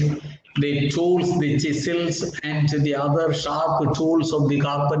blacksmith, the tools, the chisels, and the other sharp tools of the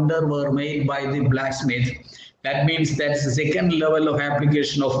carpenter were made by the blacksmith. That means that's the second level of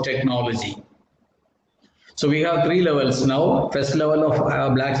application of technology. So we have three levels now. First level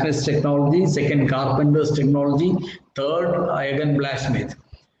of blacksmith technology, second carpenter's technology, third again blacksmith.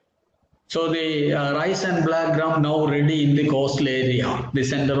 So the rice and black gram now ready in the coastal area, the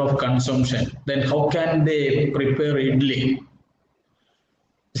center of consumption. Then how can they prepare idli?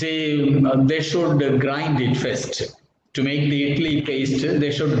 See, they should grind it first. To make the idli paste,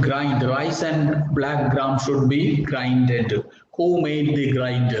 they should grind. Rice and black gram should be grinded. Who made the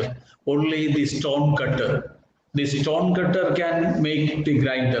grinder? Only the stone cutter. The stone cutter can make the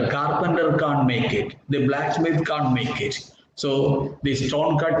grinder. Carpenter can't make it. The blacksmith can't make it. So the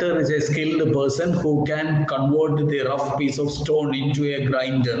stone cutter is a skilled person who can convert the rough piece of stone into a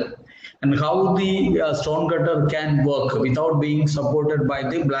grinder. And how the stone cutter can work without being supported by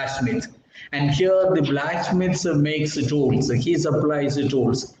the blacksmith. And here the blacksmith makes tools. He supplies the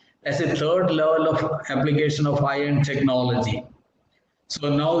tools. As a third level of application of iron technology. So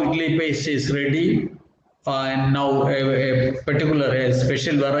now idli paste is ready. And now a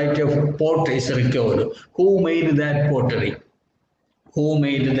special variety of pot is required. Who made that pottery? Who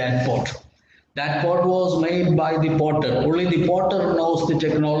made that pot? That pot was made by the potter. Only the potter knows the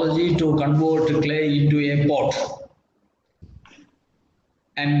technology to convert clay into a pot.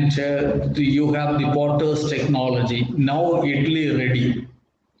 And you have the potter's technology. Now idli ready.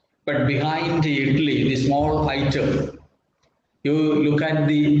 But behind the idli, the small item, you look at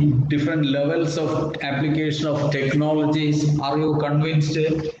the different levels of application of technologies. Are you convinced?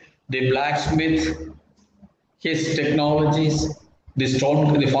 The blacksmith, his technologies, the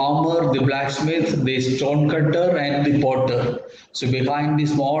farmer, the blacksmith, the stone cutter, and the potter. So behind the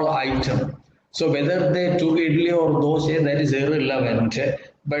small item. So whether they took idli or dosa, that is irrelevant.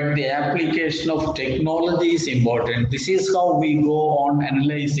 But the application of technology is important. This is how we go on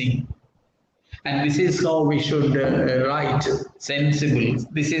analyzing And this is how we should write sensible.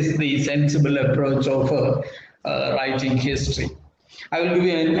 This is the sensible approach of writing history. I will give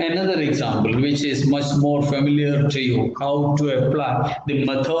you another example, which is much more familiar to you, how to apply the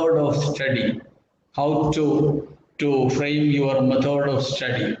method of study, how to frame your method of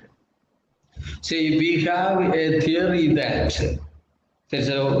study. See, we have a theory that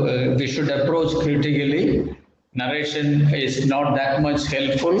we should approach critically. Narration is not that much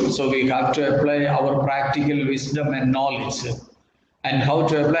helpful, so we have to apply our practical wisdom and knowledge. And how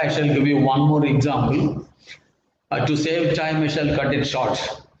to apply, I shall give you one more example. To save time, I shall cut it short.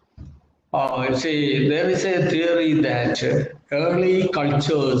 See, there is a theory that early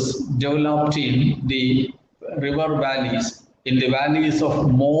cultures developed in the river valleys, in the valleys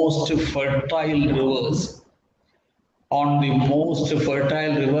of most fertile rivers. On the most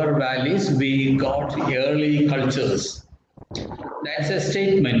fertile river valleys, we got early cultures. That's a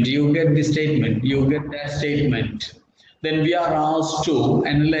statement. You get the statement. You get that statement. Then we are asked to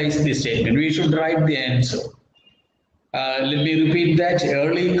analyze the statement. We should write the answer. Let me repeat that.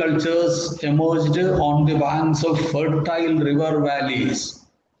 Early cultures emerged on the banks of fertile river valleys.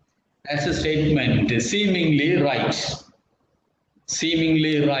 That's a statement. Seemingly right.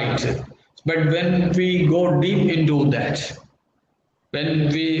 Seemingly right. But when we go deep into that, when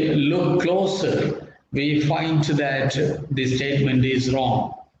we look closer, we find that the statement is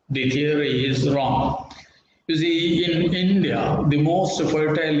wrong. The theory is wrong. You see, in India, the most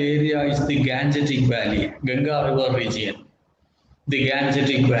fertile area is the Gangetic Valley, Ganga River region, the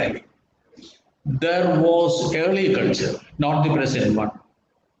Gangetic Valley. There was early culture, not the present one.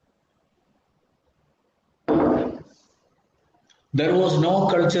 There was no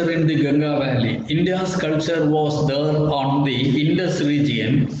culture in the Ganga Valley. India's culture was there on the Indus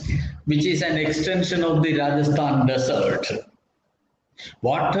region, which is an extension of the Rajasthan desert.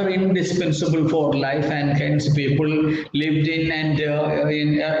 Water indispensable for life, and hence people lived in and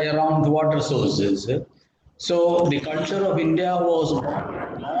around water sources. So the culture of India was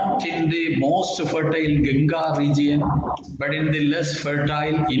not in the most fertile Ganga region, but in the less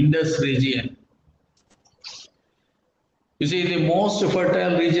fertile Indus region. You see, the most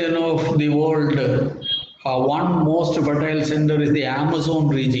fertile region of the world, one most fertile center is the Amazon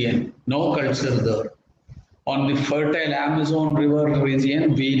region. No culture there. On the fertile Amazon River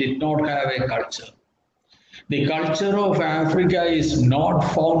region, we did not have a culture. The culture of Africa is not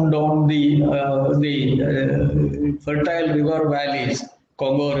found on the fertile river valleys,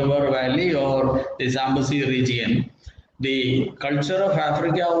 Congo River Valley or the Zambezi region. The culture of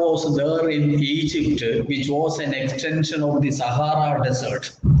Africa was there in Egypt, which was an extension of the Sahara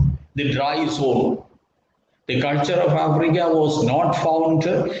Desert, the dry zone. The culture of Africa was not found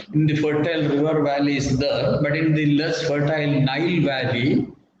in the fertile river valleys there, but in the less fertile Nile Valley,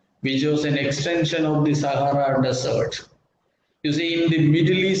 which was an extension of the Sahara Desert. You see, in the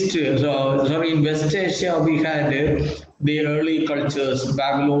Middle East, in West Asia, we had the early cultures,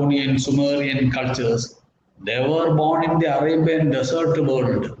 Babylonian, Sumerian cultures. They were born in the Arabian desert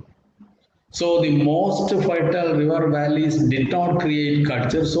world. So the most fertile river valleys did not create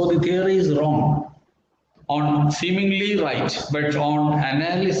culture. So the theory is wrong. On seemingly right, but on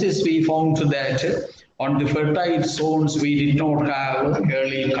analysis we found that on the fertile zones we did not have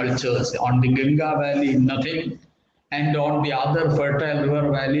early cultures. On the Ganga Valley, nothing. And on the other fertile river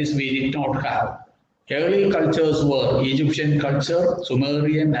valleys we did not have. Early cultures were Egyptian culture,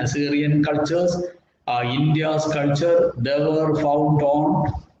 Sumerian, Assyrian cultures, India's culture. They were found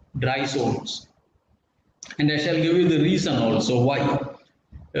on dry zones. And I shall give you the reason also why.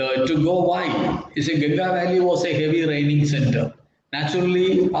 To go why? You see, Ganga Valley was a heavy raining center.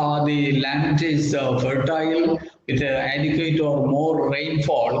 Naturally, the land is fertile with adequate or more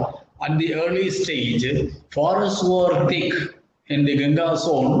rainfall. At the early stage, forests were thick in the Ganga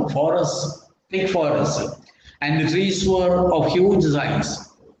zone, thick forests, and the trees were of huge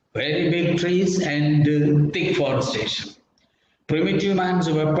size, very big trees and thick forestation. Primitive man's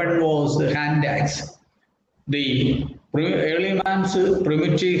weapon was the hand axe. The early man's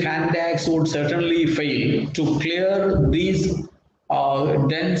primitive hand axe would certainly fail to clear these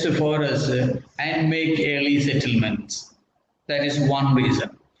dense forests and make early settlements. That is one reason.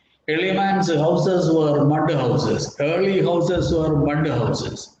 Early man's houses were mud houses. Early houses were mud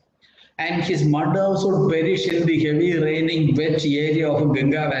houses. And his mud house would perish in the heavy raining wet area of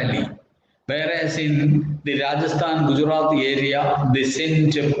Ganga Valley. Whereas in the Rajasthan, Gujarat area, the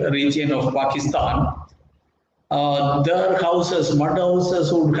Sindh region of Pakistan, their houses, mud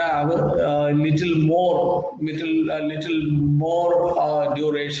houses, would have a little more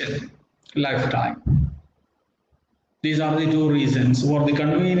duration, lifetime. These are the two reasons. For the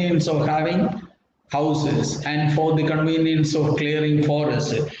convenience of having houses and for the convenience of clearing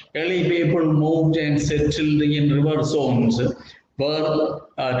forests. Early people moved and settled in river zones where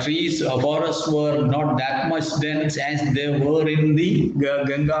forests were not that much dense as they were in the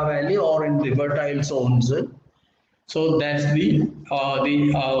Ganga Valley or in the fertile zones. So that's the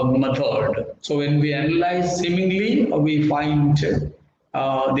method. So when we analyze seemingly, we find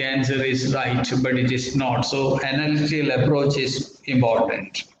the answer is right, but it is not. So analytical approach is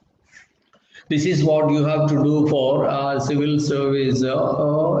important. This is what you have to do for civil service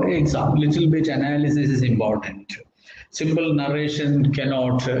exam. Little bit analysis is important. Simple narration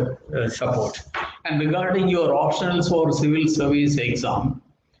cannot support. And regarding your optionals for civil service exam,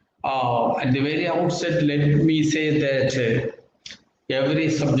 at the very outset, let me say that every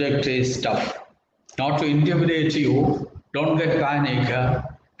subject is tough. Not to intimidate you, don't get panic.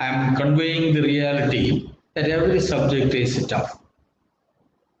 I'm conveying the reality that every subject is tough.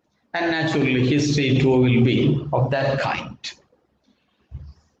 And naturally, history too will be of that kind.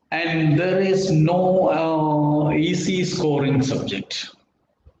 And there is no easy scoring subject.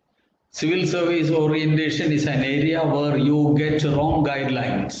 Civil service orientation is an area where you get wrong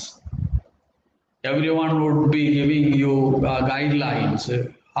guidelines. Everyone would be giving you guidelines.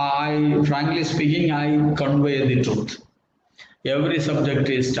 Frankly speaking, I convey the truth. Every subject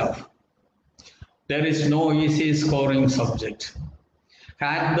is tough. There is no easy scoring subject.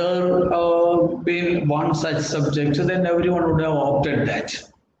 Had there been one such subject, then everyone would have opted that.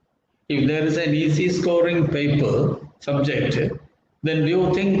 If there is an easy scoring paper subject, then do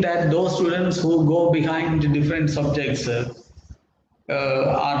you think that those students who go behind different subjects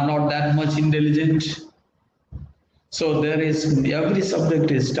are not that much intelligent? So there is, every subject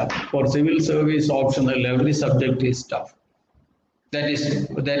is tough. For civil service optional, every subject is tough. That is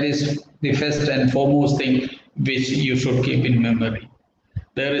the first and foremost thing which you should keep in memory.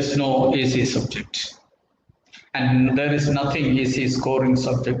 There is no easy subject. And there is nothing easy scoring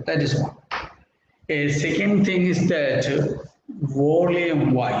subject. That is one. A second thing is that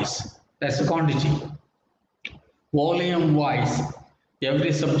volume wise, that's a quantity. Volume wise,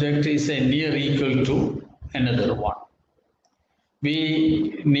 every subject is a near equal to another one.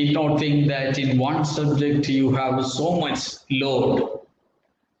 We need not think that in one subject you have so much load.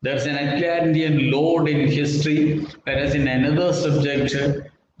 There's an Atlantean load in history, whereas in another subject,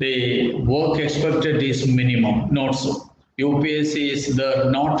 the work expected is minimum, not so. UPSC is there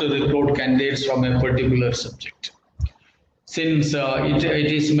not to recruit candidates from a particular subject. Since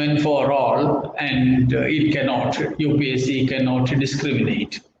it is meant for all and UPSC cannot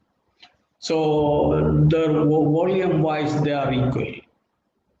discriminate. So the volume wise, they are equal.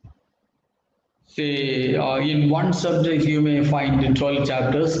 Say in one subject you may find 12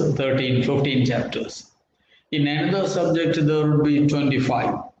 chapters, 13, 15 chapters. In another subject there will be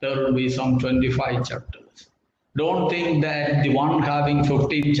 25. There will be some 25 chapters. Don't think that the one having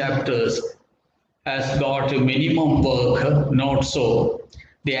 15 chapters has got a minimum work, not so.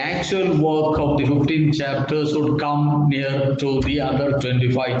 The actual work of the 15 chapters would come near to the other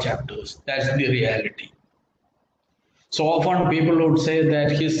 25 chapters. That's the reality. So often people would say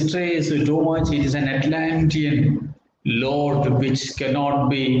that history is too much, it is an Atlantean load which cannot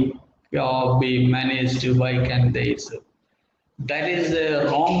be managed by candidates. That is a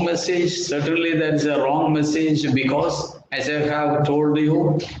wrong message. Certainly that is a wrong message because, as I have told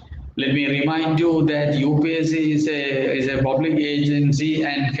you, let me remind you that UPSC is a public agency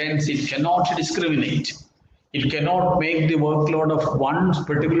and hence it cannot discriminate. It cannot make the workload of one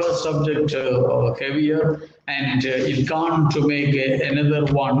particular subject heavier and it can't make another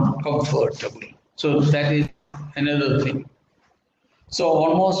one comfortable. So that is another thing. So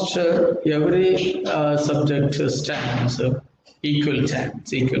almost every subject stands equal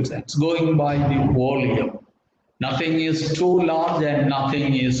chance, going by the volume. Nothing is too large and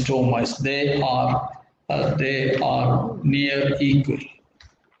nothing is too much. They are near equal.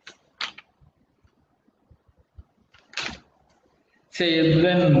 Say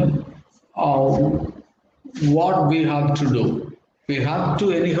then, what we have to do? We have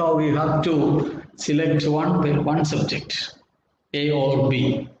to select one subject, A or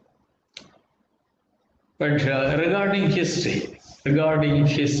B. But regarding history,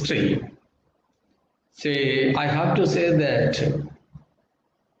 say I have to say that,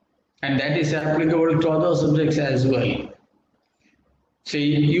 and that is applicable to other subjects as well. Say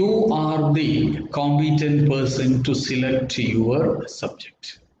you are the competent person to select your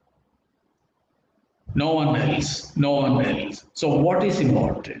subject. No one else. So what is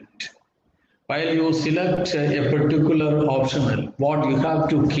important? While you select a particular optional, what you have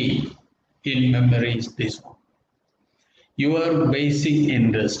to keep in memory is this one. Your basic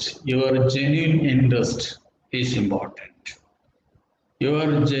interest, your genuine interest is important.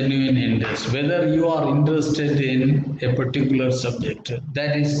 Your genuine interest, whether you are interested in a particular subject,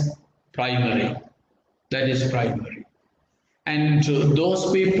 that is primary. That is primary. And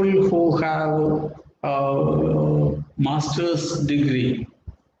those people who have master's degree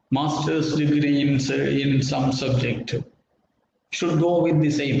in some subject should go with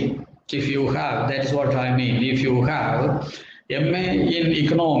the same. If you have, that's what I mean. If you have MA in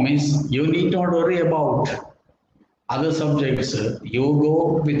economics, you need not worry about other subjects. You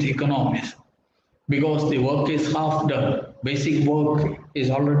go with economics because the work is half done. Basic work is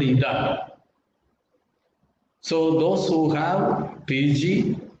already done. So those who have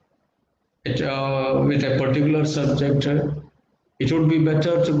PG with a particular subject, it would be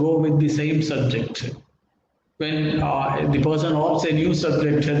better to go with the same subject. When the person opts a new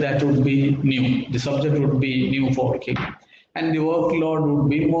subject, that would be new. The subject would be new for him, and the workload would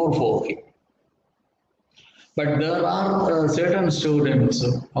be more for him. But there are certain students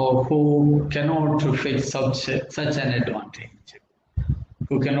who cannot fix such an advantage,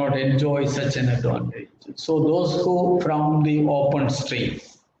 who cannot enjoy such an advantage. So those who from the open stream,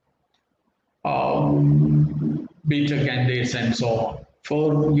 beta candidates and so on.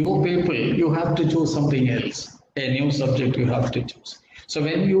 For you people, you have to choose something else, a new subject you have to choose. So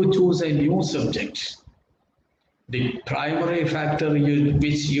when you choose a new subject, the primary factor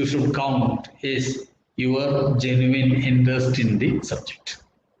which you should count is your genuine interest in the subject.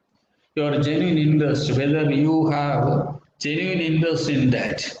 Your genuine interest, whether you have genuine interest in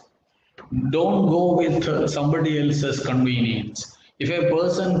that, don't go with somebody else's convenience. If a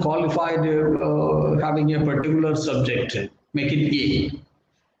person qualified having a particular subject, make it A.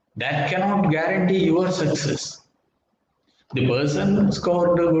 That cannot guarantee your success. The person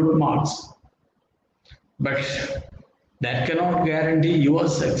scored good marks, but that cannot guarantee your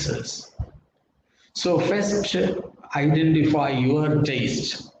success. So first, identify your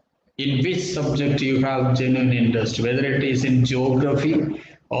taste, in which subject you have genuine interest, whether it is in geography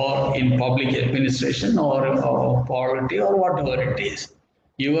or in public administration or polity or whatever it is.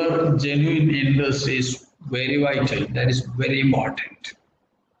 Your genuine interest is very vital. That is very important.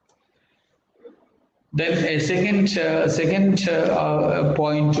 Then a second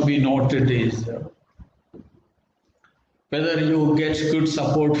point to be noted is whether you get good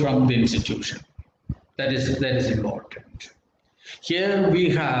support from the institution. That is important. Here we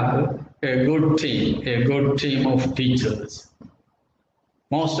have a good team of teachers.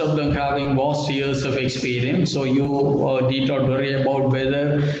 Most of them having vast years of experience, so you need not worry about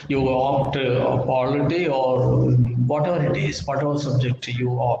whether you opt polity or whatever it is, whatever subject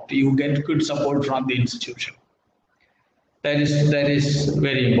you opt. You get good support from the institution. That is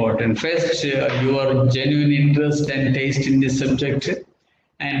very important. First, your genuine interest and taste in this subject,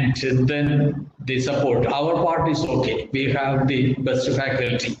 and then the support. Our part is okay. We have the best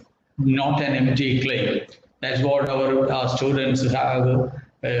faculty, not an empty claim. That's what our students have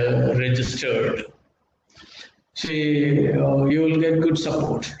registered. See, you will get good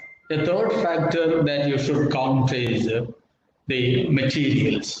support. The third factor that you should count is the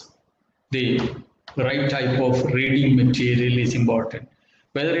materials. The right type of reading material is important.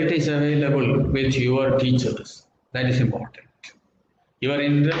 Whether it is available with your teachers, that is important. Your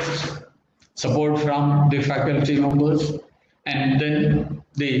interest, support from the faculty members, and then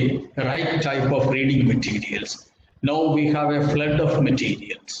the right type of reading materials. Now we have a flood of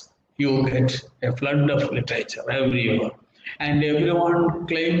materials. You get a flood of literature everywhere. And everyone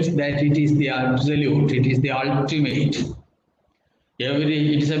claims that it is the absolute, it is the ultimate.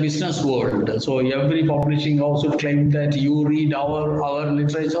 It is a business world. So every publishing house would claim that you read our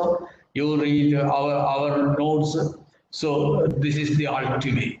literature, you read our notes. So this is the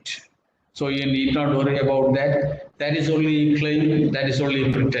ultimate. So you need not worry about that. That is only claim, that is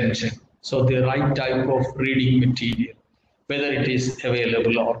only pretension. So the right type of reading material, whether it is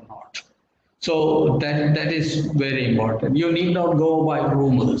available or not. So that is very important. You need not go by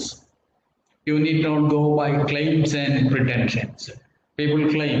rumors. You need not go by claims and pretensions. People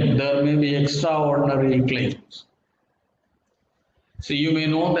claim, there may be extraordinary claims. So you may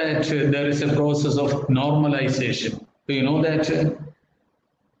know that there is a process of normalization. Do you know that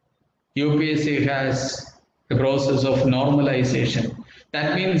UPSC has a process of normalization?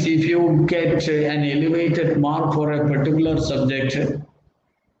 That means if you get an elevated mark for a particular subject,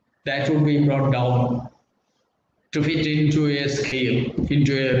 that will be brought down to fit into a scale,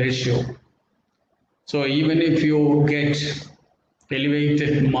 into a ratio. So even if you get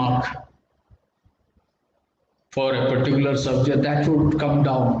elevated mark for a particular subject, that would come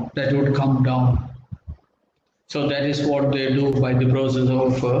down. So that is what they do by the process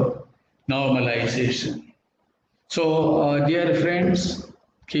of normalization. So, dear friends,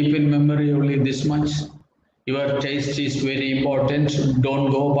 keep in memory only this much. Your taste is very important. Don't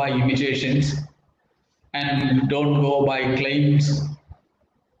go by imitations and don't go by claims.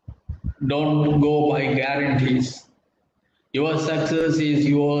 Don't go by guarantees. Your success is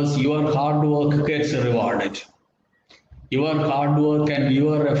yours. Your hard work gets rewarded. Your hard work and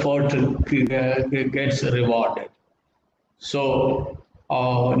your effort gets rewarded. So,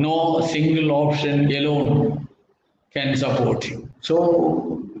 no single option alone can support you.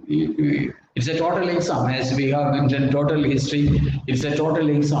 So, it's a total exam. As we have mentioned, total history, it's a total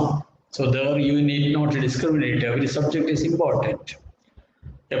exam. So, there you need not discriminate. Every subject is important.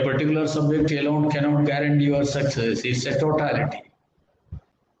 A particular subject alone cannot guarantee your success. It's a totality.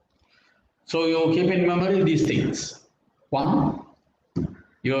 So, you keep in memory these things. One,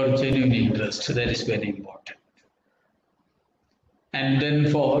 your genuine interest, that is very important. And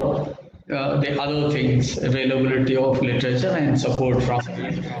then for the other things, availability of literature and support from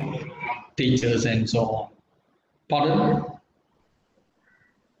teachers and so on. Pardon?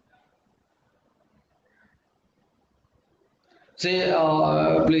 Say,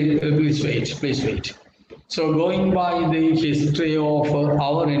 please wait. So going by the history of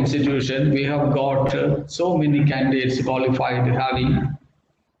our institution, we have got so many candidates qualified having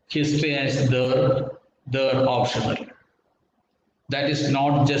history as their optional. That is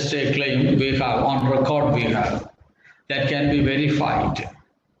not just a claim we have, on record we have. That can be verified.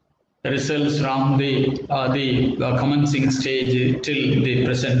 The results from the commencing stage till the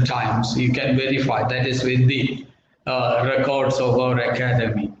present times, you can verify. That is with the records of our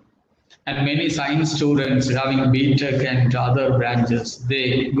academy. And many science students having BTech and other branches,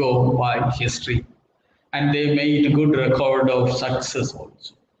 they go by history. And they made good record of success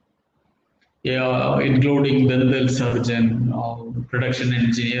also. Yeah, including dental surgeon, production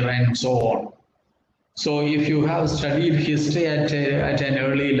engineer, and so on. So if you have studied history at an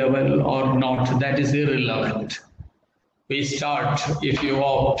early level or not, that is irrelevant. We start, if you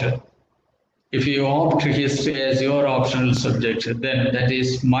opt history as your optional subject, then that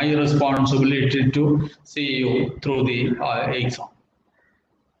is my responsibility to see you through the exam.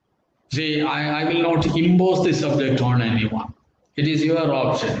 See, I will not impose the subject on anyone. It is your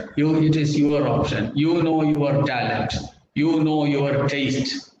option. It is your option. You know your talent. You know your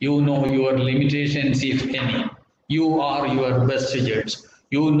taste. You know your limitations, if any. You are your best judge.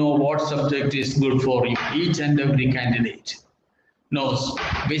 You know what subject is good for you. Each and every candidate knows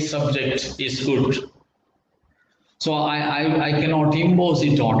which subject is good. So I cannot impose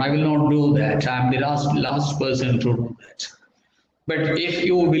it on. I will not do that. I am the last person to do that. But if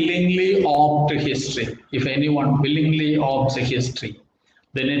you willingly opt history, if anyone willingly opts history,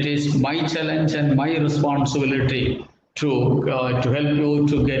 then it is my challenge and my responsibility to help you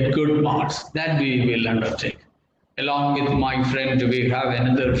to get good marks. That we will undertake. Along with my friend, we have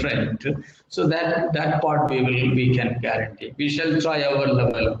another friend. So that part we can guarantee. We shall try our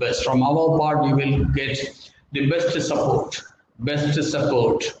level best. From our part, we will get the best support,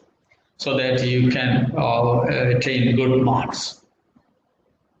 so that you can attain good marks.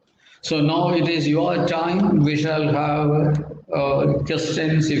 So now it is your time. We shall have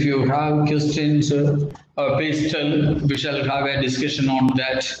questions. If you have questions, please tell. We shall have a discussion on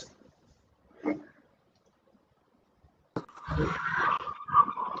that.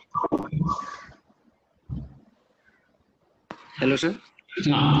 Hello, sir.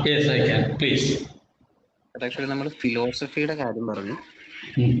 Yes, I can. Please. Actually, we have philosophy.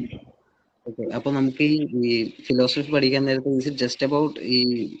 Okay. അപ്പോൾ നമുക്ക് ഈ philosophy പഠിക്കാൻ നേരത്തെ is it just about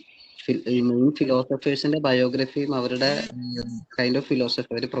main philosophers-ന്റെ ബയോഗ്രഫിയും അവരുടെ kind of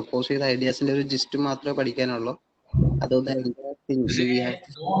philosophy our propose ചെയ്ത ideas-ന്റെ ഒരു gist മാത്രമേ പഠിക്കാനുള്ളൂ? അതോ don't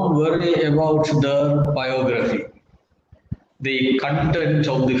worry about the biography. The content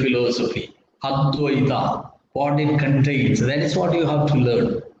of the philosophy, Advaita, what it contains, that is what you have to learn.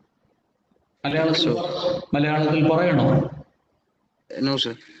 Malayalam parayano? No,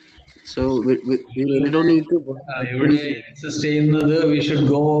 sir. So we really don't need to. We should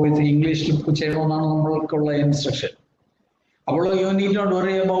go with English instruction. You need not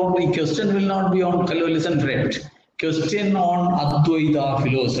worry about the question. Will not be on. Listen, friend. Question on Advaita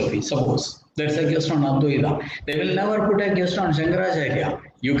philosophy. Suppose that's a question on Advaita. They will never put a question on Shankaracharya.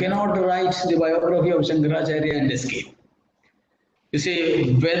 You cannot write the biography of Shankaracharya and escape. You see,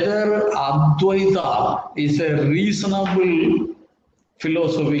 whether Advaita is a reasonable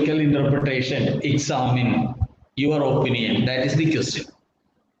philosophical interpretation, examine your opinion. That is the question.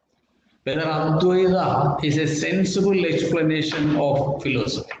 Whether Advaita is a sensible explanation of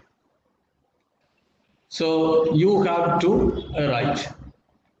philosophy. So you have to write.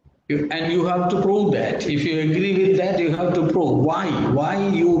 And you have to prove that. If you agree with that, you have to prove why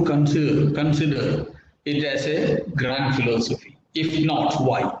you consider it as a grand philosophy. If not,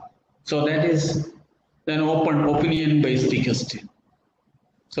 why? So that is an open opinion-based question.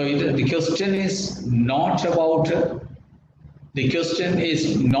 So the question is not about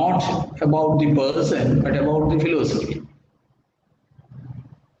the person, but about the philosophy.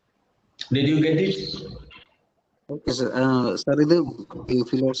 Did you get it? Okay sir. Sir ഇത്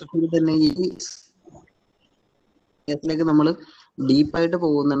ഫിലോസഫിയിൽ തന്നെ ഈ ിലേക്ക് നമ്മൾ ഡീപ്പായിട്ട്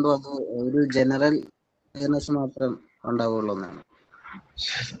പോകുന്നുണ്ടോ അതോ ഒരു general awareness മാത്രം ഉണ്ടാവുള്ളൂ എന്നാണ്?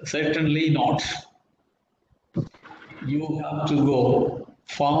 Certainly not. You have to go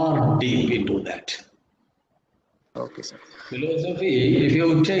far deep into that. Okay sir. Philosophy, if you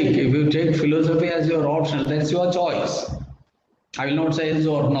take philosophy as your option, that's your choice. I will not say yes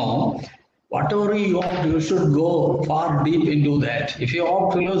or no. Whatever you opt, you should go far deep into that. If you opt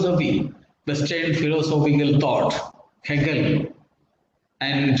philosophy, Western philosophical thought, Hegel,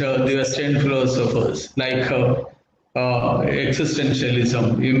 and the Western philosophers like existentialism,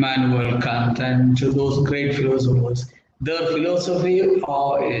 Immanuel Kant, and those great philosophers, their philosophy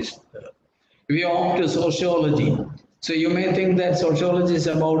is. If you opt to sociology, so you may think that sociology is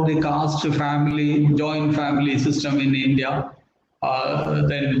about the caste family, joint family system in India,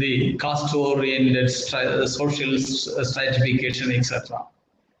 then the caste-oriented social stratification, etc.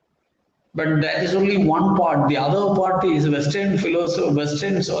 But that is only one part. The other part is Western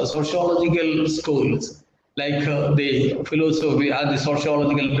sociological schools, like the philosophy and the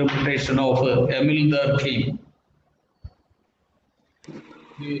sociological interpretation of Emile Durkheim.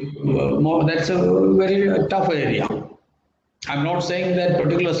 That's a very tough area. I'm not saying that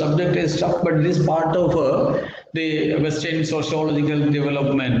particular subject is tough, but this part of the Western sociological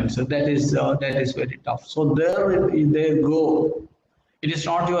development, so that is very tough. So there they go. It is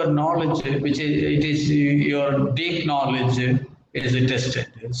not your knowledge, it is your deep knowledge is tested.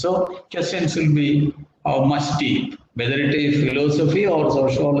 So questions will be much deep, whether it is philosophy or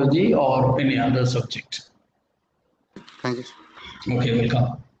sociology or any other subject. Thank you. Okay, welcome.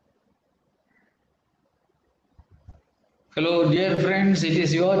 Hello, dear friends, it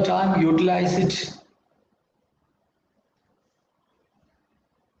is your time, utilize it.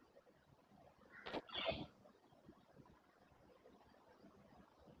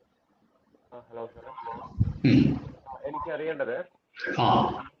 Hello സാറേ, എനിക്കറിയേണ്ടത്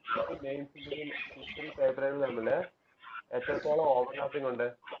നെയിംസിന്റെയും history പേപ്പറുകൾ തമ്മിൽ എത്രത്തോളം overlapping ഉണ്ട്?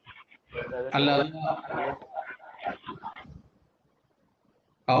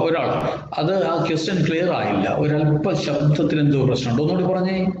 ഒരാൾ അത് ആ question clear ആയില്ല, ഒരല്പ ശബ്ദത്തിന് എന്തോ പ്രശ്നമുണ്ട്, ഒന്നുകൂടി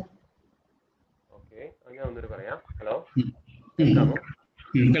പറഞ്ഞേ. ഓക്കെ, ഞാൻ ഒന്നുകൂടി പറയാം. ഹലോ,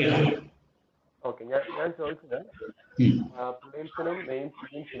 കേൾക്കാം. ഓക്കെ, ഞാൻ ചോദിച്ചത് പ്രിലിംസിനും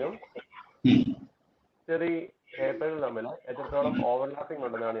മെയിൻസിനും ഹിസ്റ്ററി പേപ്പറുകൾ തമ്മിൽ എത്രത്തോളം ഓവർലാപ്പിംഗ്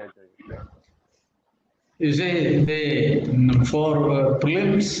ഉണ്ടെന്നാണ് ഞാൻ ചോദിക്കുന്നത്. You say for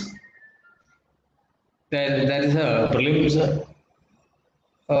prelims, there is a prelims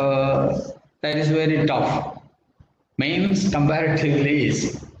that is very tough. Mains comparatively is.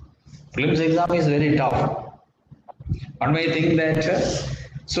 Prelims exam is very tough. One may think that.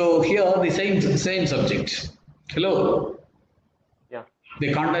 So here the same subject. Hello. Yeah. The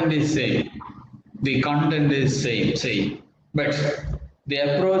content is same. The content is same. But the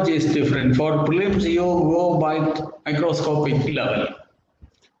approach is different. For prelims, you go by microscopic level.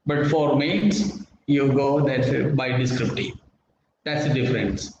 But for mains, you go that by descriptive. That's the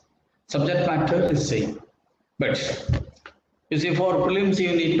difference. Subject matter is same. But you see, for prelims,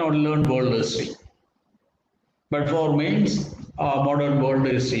 you need not learn world history. But for mains, modern world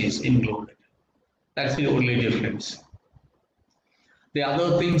history is included. That's the only difference. The other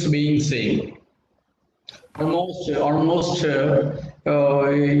things being same. Almost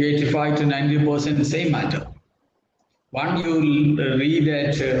 85 to 90% same matter. One you read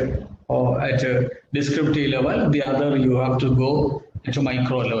at a descriptive level, the other you have to go at a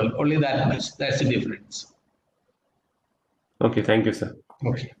micro level. Only that much. That's the difference. Okay, thank you, sir.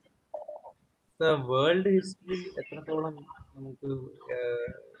 Okay. The world history എത്രത്തോളം നമുക്ക്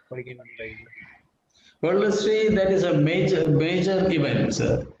പഠിക്കുന്നുണ്ടായിരുന്നു? World history, that is a major events.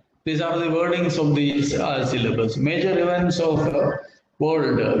 These are the wordings of the syllabus. Major events of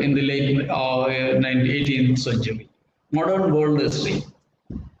world in the late 18th century. Modern world history.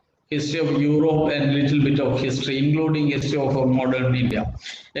 History of Europe and little bit of history, including history of modern India.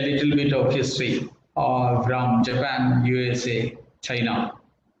 A little bit of history from Japan, USA, China,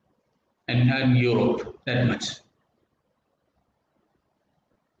 and Europe. That much.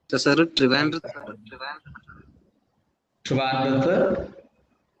 Sir, Trivandrum ട്രിവാൻഡ്രത്ത്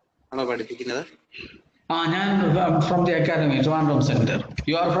ആണോ പഠിപ്പിക്കുന്നത്? I'm from the academy, Trivandrum Center.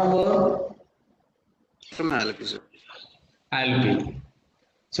 You are from where? From Alpi, sir. Alpi.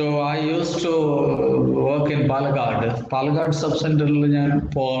 So I used to work in Palakkad. Palakkad sub-center ഞാൻ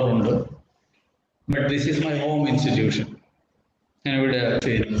പോകാറുണ്ട്. But this is my home institution. ഞാൻ ഇവിടെ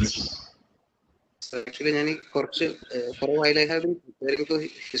ചെയ്യുന്നത്. So actually, for a while I have been preparing for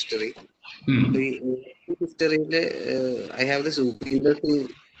history. History, I have this Upinder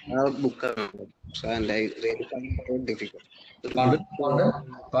book, and I really find it very difficult. Pardon?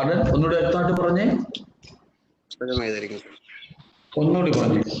 ഒന്നുകൂടി വ്യക്തമായിട്ട് പറഞ്ഞേ. ഒന്നുകൂടി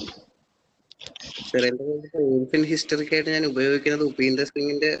പറഞ്ഞേ. Sir, Asian ഹിസ്റ്ററിക്കായിട്ട് ഞാൻ ഉപയോഗിക്കുന്നത് ഉപീന്ദർ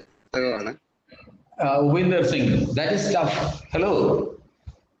സിംഗിന്റെ പുസ്തകമാണ്. Upinder Singh, that is tough. Hello.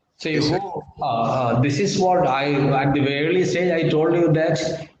 So this is what at the very early stage I told you that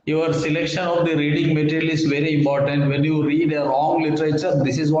your selection of the reading material is very important. When you read a wrong literature,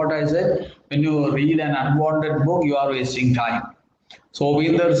 this is what I said. When you read an unwanted book, you are wasting time. So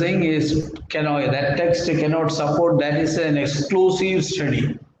Upinder Singh that text cannot support. That is an exclusive study.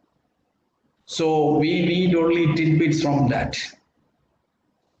 So we need only tidbits from that.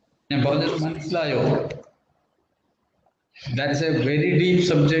 That's a very deep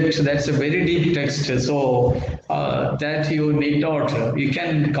subject. That's a very deep text. So that you need not. You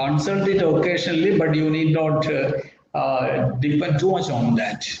can consult it occasionally, but you need not depend too much on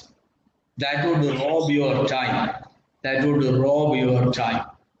that. That would rob your time.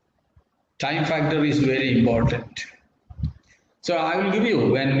 Time factor is very important. So I will give you,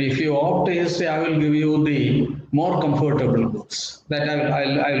 if you opt history, I will give you the more comfortable books. That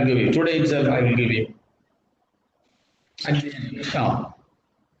I will give you. Today itself I will give you.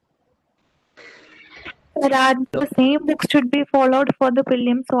 But are the same books should be followed for the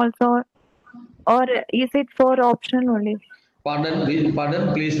prelims also, or is it for optional only? Pardon,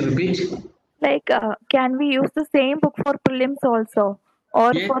 please repeat. Like, can we use the same book for prelims also,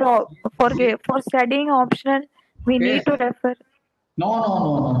 or Yes. for studying optional we Yes. need to refer? No.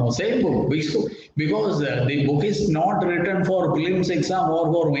 Same book. Because the book is not written for prelims exam or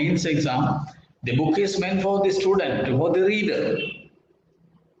for mains exam. The book is meant for the student, for the reader.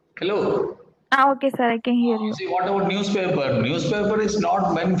 Hello. Okay, sir, I can hear you. See, what about newspaper? Newspaper is not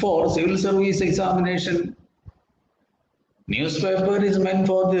meant for civil service examination. Newspaper is meant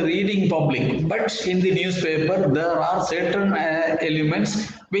for the reading public. But in the newspaper, there are certain elements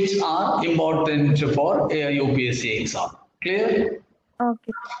which are important for a UPSC exam. Clear?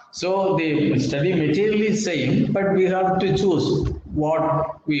 Okay. So the study material is same, but we have to choose what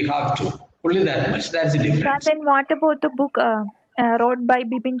we have to. Only that much. That's the Sir, difference. then what about the book wrote by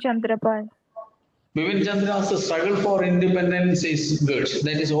Bipin Chandra Pal? Bipin Chandra's struggle for independence is good.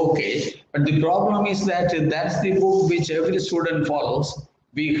 That is okay. But the problem is that that's the book which every student follows.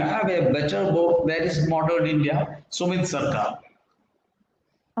 We have a better book that is Modern India, Sumit Sarkar.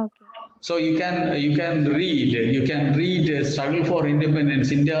 Okay. So you can read Struggle for Independence,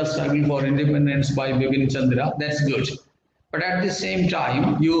 India's Struggle for Independence by Bipin Chandra. That's good. But at the same time,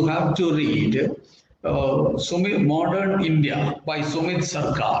 you have to read Modern India by Sumit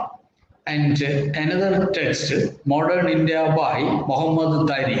Sarkar and another text, Modern India by Muhammad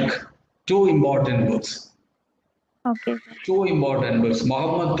Tariq. Two important books. Okay. Two important books,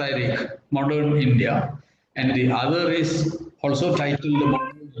 Muhammad Tariq, Modern India, and the other is also titled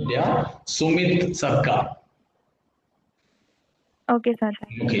Modern India, Sumit Sarkar. Okay, sir.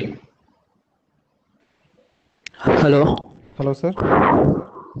 Okay. Hello. Hello, sir.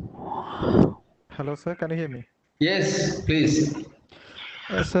 Hello, sir. Can you hear me? Yes, please.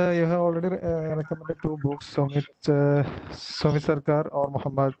 Sir, you have already recommended two books, Sumit Sarkar or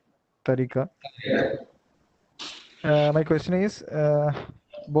Muhammad Tariqa. My question is,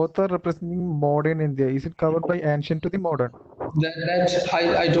 both are representing modern India. Is it covered by ancient to the modern?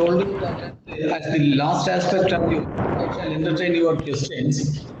 I told you that as the last aspect of you, I shall entertain your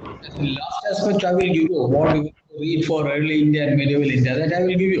questions. As the last aspect, I will give you what you read for early India and medieval India. That I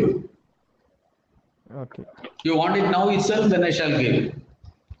will give you. Okay. You want it now itself, then I shall give.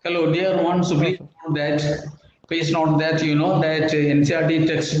 Hello, dear ones. Please note that you know that NCERT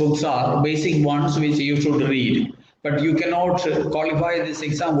textbooks are basic ones which you should read. But you cannot qualify this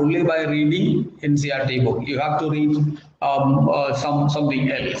exam only by reading NCERT book. You have to read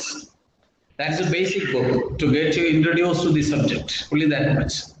something else. That's a basic book to get you introduced to the subject. Only that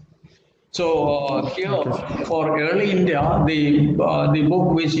much. So here for early India, the book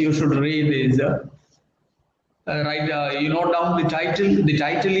which you should read is you note down the title. The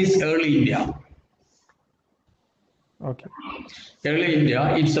title is Early India. Okay. Early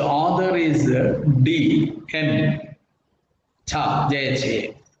India, its author is D.N. Cha,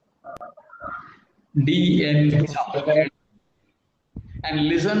 J.H.A. D.N. Cha. And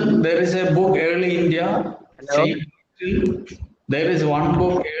listen, there is a book, Early India, Hello. same. There is one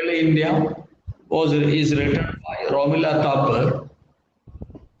book, Early India, is written by Romila Thapar.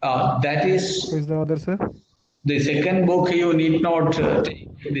 That is Who is the author, sir? the second book you need not take.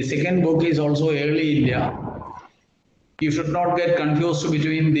 The second book is also Early India. You should not get confused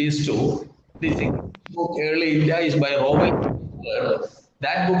between these two. The second book, Early India, is by Romila Thapar.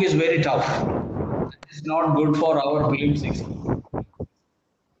 That book is very tough. It's not good for our prelims exam.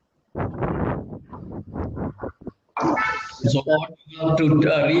 So what you have to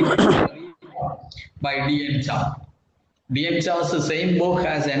read by D.N. Cha. D.N. Cha's same book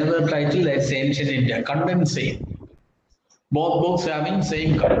has another title that's Ancient India, content same. Both books having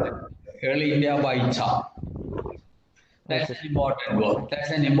same content. Early India by Cha. That's an important work.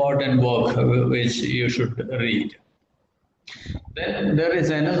 That's an important work which you should read. Then there is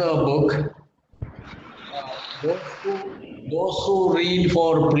another book. Those who read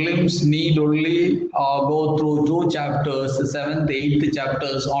for prelims need only go through 2 chapters, 7th, 8th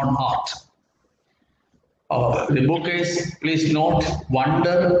chapters on art. The book is, please note,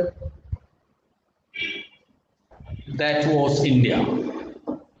 Wonder That Was India.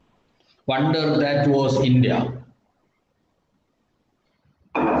 Wonder That Was India.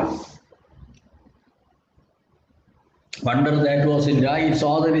 Wonder That Was India. Its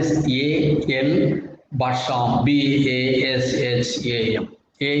author is A.L. Basham, B-A-S-H-A-M.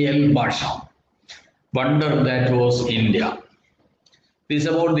 A.L. Basham. Wonder That Was India. This is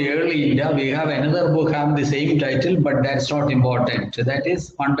about the early India. We have another book having the same title, but that's not important. That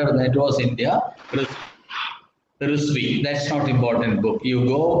is Wonder That Was India. Rizvi. That's not important book. You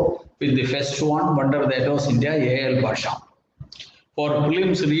go with the first one, Wonder That Was India, A.L. Basham. For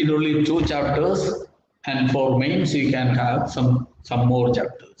prelims, read only 2 chapters, and for mains, you can have some more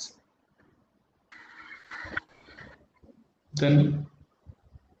chapters. Then,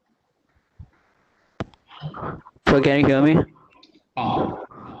 So can you hear me?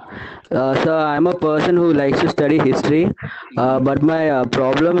 So I'm a person who likes to study history, but my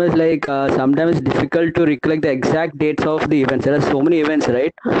problem is like sometimes it's difficult to recollect the exact dates of the events. There are so many events,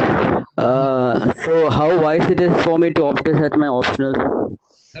 right? So how wise it is for me to opt as my optional?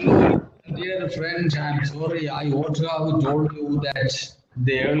 hello, dear friend. I'm sorry. I ought to have told you that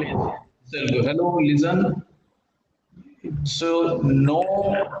the early. Hello, listen. So no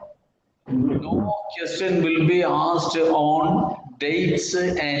question will be asked on dates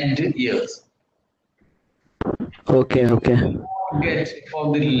and years. Okay. Get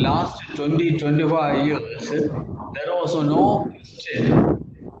for the last 20-25 years, there was no question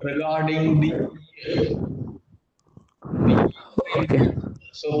regarding the year. Okay.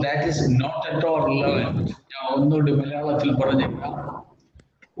 So that is not at all relevant. ഞാൻ ഒന്നുകൂടി മലയാളത്തിൽ പറഞ്ഞേക്കാം.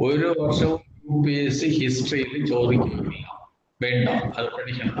 ഒരു വർഷവും UPSC ഹിസ്റ്ററിയിൽ ചോദിക്കുന്നില്ല. വേണ്ട, അത്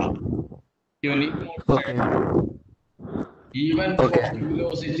പഠിക്കണ്ട. You need not study. Even for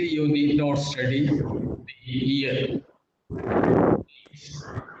curiosity, you need not study the year.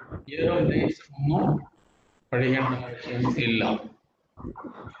 Year of dates ഒന്നും പഠിക്കേണ്ട ആവശ്യമില്ല.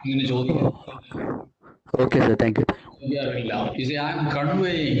 ഇങ്ങനെ ചോദിക്കും. Okay, sir. Thank you. You see, I am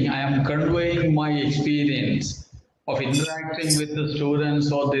conveying my experience of interacting with the students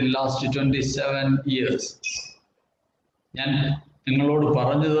for the last 27 years. ഞാൻ നിങ്ങളോട്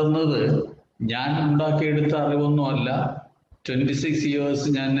പറഞ്ഞു തന്നത് ഞാൻ ഉണ്ടാക്കിയെടുത്ത അറിവൊന്നുമല്ല. 26 years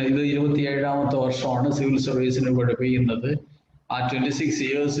ഞാൻ ഇത് 27ാമത്തെ വർഷമാണ് സിവിൽ സർവീസിന് പഠിപ്പിക്കുന്നത്. ആ 26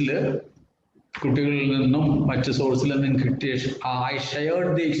 yearsൽ കുട്ടികളിൽ നിന്നും മറ്റ് സോഴ്സിൽ നിന്നും കിട്ടിയ I shared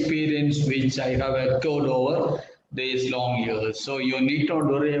the experience which I have echoed over these long years. So you need not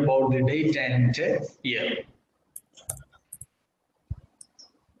worry about the date and year.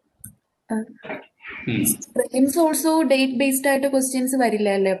 Prelims also date based ആയിട്ട് questions വരില്ല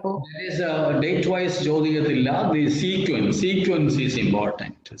അല്ലേ അപ്പോ? That is date wise ചോദിക്കത്തില്ല. The sequence is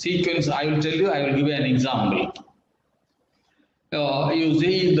important. Sequence, I will tell you, I will give you an example. You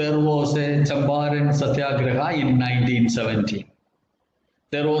see, there was a Champaran Satyagraha in 1917.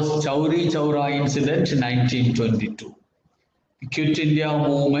 There was Chauri Chaura incident in 1922. Quit India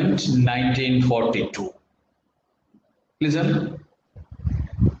movement 1942. Listen,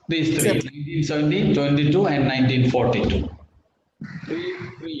 these three, 1917, 22 and 1942.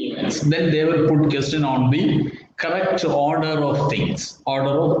 Three events. Then they will put question on the correct order of things,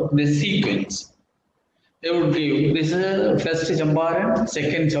 order of the sequence. They would give this is first Champaran,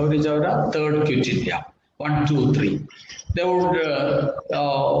 second Chauri Chaura, third Quit India. 1, 2, 3. They would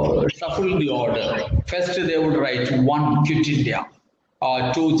shuffle the order. First, they would write 1, Quit India,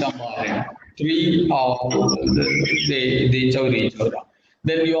 2, Champaran, 3, the Chauri Chaura.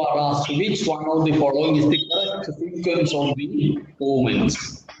 Then you are asked which one of the following is the correct sequence of the movements.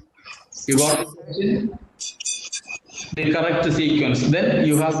 You got the question? The correct sequence. Then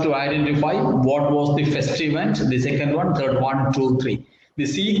you have to identify what was the first event, the second one, third one, 2, 3. The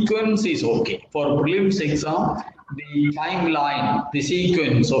sequence is okay. For prelims exam, the timeline, the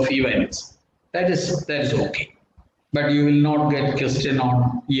sequence of events, that is okay. But you will not get question on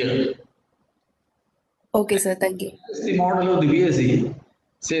year. Okay, sir. Thank you. That's the model of the BSc.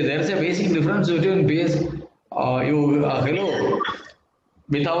 Say there is a basic difference between BSc. Hello.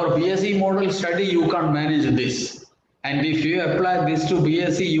 With our BSc model study, you can't manage this. And if you apply this to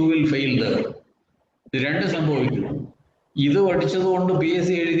BSc, you will fail there. ഇത് രണ്ട് സംഭവിക്കും. ഇത് പഠിച്ചതുകൊണ്ട് BSc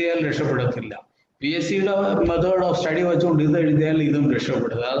എഴുതിയാൽ രക്ഷപ്പെടത്തില്ല. BScയുടെ method of study വെച്ചുകൊണ്ട് ഇത് എഴുതിയാൽ ഇതും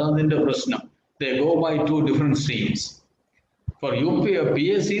രക്ഷപ്പെടുന്നത്. അതാണ് ഇതിന്റെ പ്രശ്നം. They go by 2 different streams. For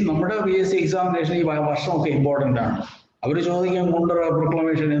BSc, നമ്മുടെ BSc എക്സാമിനേഷൻ ഈ വർഷമൊക്കെ ഇമ്പോർട്ടൻ്റ് ആണ്. അവർ ചോദിക്കാൻ മുണ്ടർ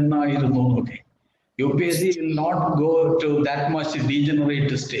പ്രൊക്ലമേഷൻ എന്നായിരുന്നു എന്നൊക്കെ. UPSC will not go to that much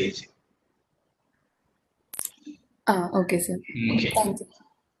degenerate stage. Okay, sir. Okay. Thank you.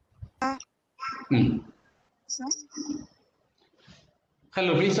 Sir?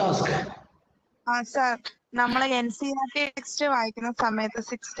 Hello, please ask. Sir, നമ്മൾ NCERT ടെക്സ്റ്റ് വായിക്കുന്ന സമയത്ത്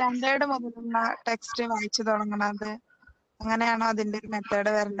 6th സ്റ്റാൻഡേർഡ് മുതലുള്ള ടെക്സ്റ്റ് വായിച്ചു തുടങ്ങണത് അങ്ങനെയാണോ അതിന്റെ ഒരു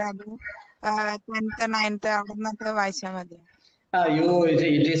മെത്തേഡ് വരേണ്ടത്? 10th 9th അവിടെ നിന്നൊക്കെ വായിച്ചാൽ മതി?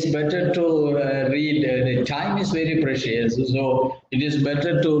 It is better to read. The time is very precious, so it is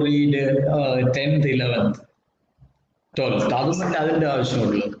better to read 10th, 11th, 12th. അതുകൊണ്ട് അതിന്റെ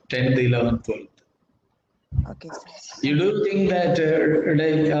ആവശ്യമുള്ളൂ. 10th, 11th, 12th. Okay, sir. You do think that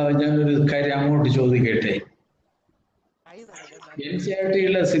ഞാനൊരു കാര്യം അങ്ങോട്ട് ചോദിക്കട്ടെ?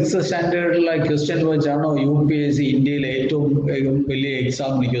 NCERTയിലെ 6th സ്റ്റാൻഡേർഡിലെ ക്വസ്റ്റ്യൻ വെച്ചാണോ UPSC ഇന്ത്യയിലെ ഏറ്റവും വലിയ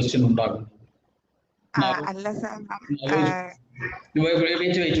എക്സാമിന് ക്വസ്റ്റ്യൻ ഉണ്ടാക്കുന്നത്? അല്ല സർ.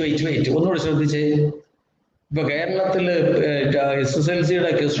 ഒന്നുകൂടെ ശ്രദ്ധിച്ചേ. ഇപ്പൊ കേരളത്തില്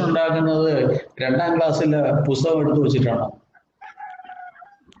SSLCയുടെ ക്വസ്റ്റ്യൻ ഉണ്ടാക്കുന്നത് 2ാം ക്ലാസ്സിലെ പുസ്തകം എടുത്തു വെച്ചിട്ടാണോ?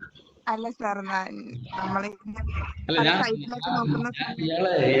 അല്ല സാർ,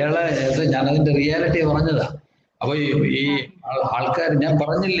 ഞാനതിന്റെ റിയാലിറ്റി പറഞ്ഞതാ. അപ്പൊ ഈ ആൾക്കാർ, ഞാൻ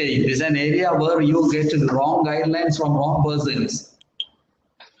പറഞ്ഞില്ലേ, it is an area where you get wrong guidelines from wrong persons.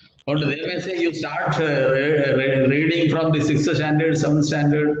 അതുകൊണ്ട് they may say you start reading from the 6th standard, 7th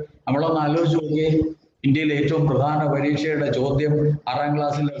standard. നമ്മളൊന്ന് ആലോചിച്ച് നോക്കിയേ, ഇന്ത്യയിലെ ഏറ്റവും പ്രധാന പരീക്ഷയുടെ ചോദ്യം 6ാം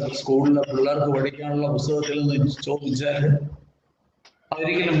ക്ലാസ്സിലെ സ്കൂളിലെ പിള്ളേർക്ക് പഠിക്കാനുള്ള പുസ്തകത്തിൽ നിന്ന് ചോദിച്ചാൽ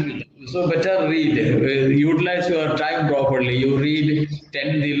ഒരിക്കലും. So better read, utilize your time properly. You read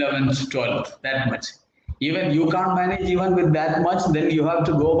 10th, 11th, 12th, that much. Even you can't manage even with that much, then you have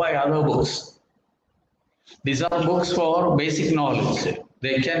to go by other books. These are books for basic knowledge.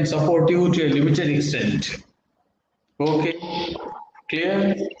 They can support you to a limited extent. Okay, clear?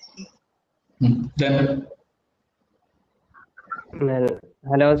 Then.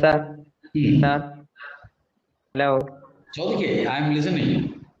 Hello, sir. Sir. Hello. Okay, I am listening.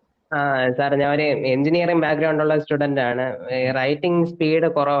 Sir, ഞാൻ ഒരു engineering background ഉള്ള student ആണ്. Writing speed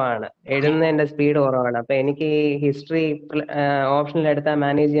കുറവാണ്, എഴുതുന്നതിന്റെ speed കുറവാണ്. അപ്പൊ എനിക്ക് history ഓപ്ഷനിൽ എടുത്താൽ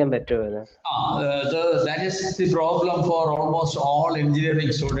മാനേജ് ചെയ്യാൻ പറ്റുമോ? That is the problem for almost all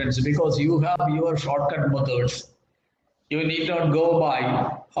engineering students, because you have your shortcut methods. You need not go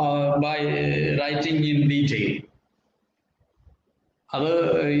by writing in detail. അത്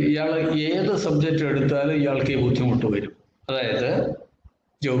ഇയാൾ ഏത് സബ്ജക്റ്റ് എടുത്താലും ഇയാൾക്ക് ബുദ്ധിമുട്ട് വരും. അതായത്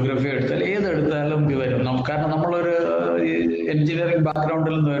ജോഗ്രഫി എടുത്താൽ ഏതെടുത്താലും വരും. കാരണം നമ്മളൊരു എഞ്ചിനീയറിംഗ്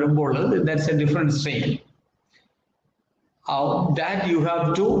ബാക്ക്ഗ്രൗണ്ടിൽ നിന്ന് വരുമ്പോൾ that's A different stream. That you have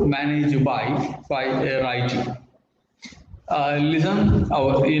to manage by writing. Listen,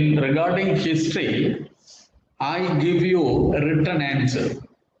 in regarding history, I give you a written answer.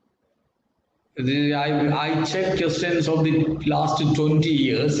 I check questions of the last 20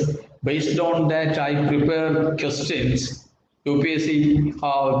 years. Based on that, I prepare questions, UPSC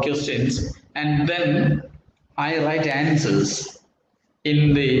questions, and then I write answers in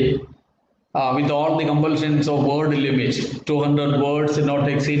the with all the compulsions of word limit, 200 words, not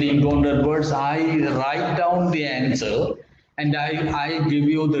exceeding 200 words. I write down the answer and I give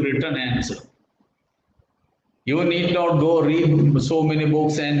you the written answer. You need not go read so many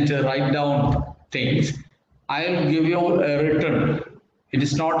books and write down things. I'll give you a written. It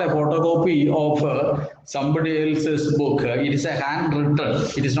is not a photocopy of somebody else's book. It is a handwritten.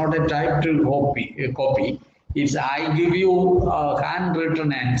 It is not a typed copy. It's I give you handwritten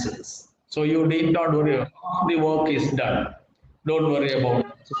answers. So you need not worry. The work is done. Don't worry about it.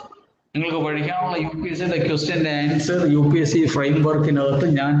 നിങ്ങൾക്ക് പഠിക്കാനുള്ള U P S സിയുടെ ക്വസ്റ്റ്യൻ്റെ answer you P S C ഫ്രെയിംവർക്കിനകത്ത്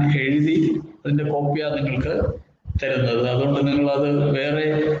ഞാൻ എഴുതി അതിൻ്റെ കോപ്പിയാണ് നിങ്ങൾക്ക് തരുന്നത്. അതുകൊണ്ട് നിങ്ങളത് വേറെ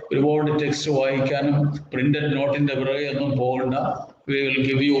ഒരുപാട് ടെക്സ്റ്റ് വായിക്കാനും പ്രിന്റഡ് നോട്ടിൻ്റെ പിറകെ ഒന്നും പോകണ്ട. We will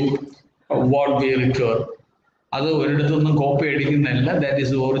give you what we require. അത് ഒരിടത്തൊന്നും കോപ്പി അടിക്കുന്നതല്ല. That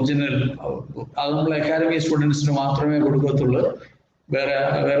is original. അത് നമ്മൾ അക്കാഡമി സ്റ്റുഡൻസിന് മാത്രമേ കൊടുക്കത്തുള്ളൂ. വേറെ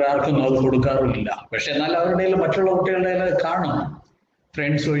ആർക്കൊന്നും അത് കൊടുക്കാറില്ല. പക്ഷെ എന്നാൽ അവരുടെ മറ്റുള്ള കുട്ടികളുടെ കാണും.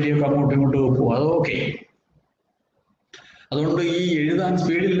 ഫ്രണ്ട്സ് വഴിയൊക്കെ അങ്ങോട്ടും ഇങ്ങോട്ടും പോകും. അത് ഓക്കെ. അതുകൊണ്ട് ഈ എഴുതാൻ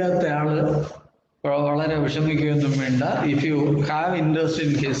സ്പീഡില്ലാത്ത ആള് വളരെ വിഷമിക്കുകയൊന്നും വേണ്ട. If you have interest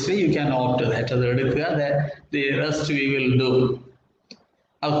in history you can opt that. അത് എടുക്കുക. The rest we will do.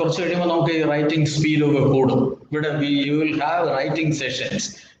 അത് കുറച്ച് കഴിയുമ്പോൾ നമുക്ക് ഈ റൈറ്റിംഗ് സ്പീഡൊക്കെ കൂടും. ഇവിടെ you will have writing sessions,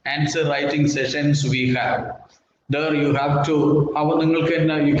 answer writing sessions we have. There you have to,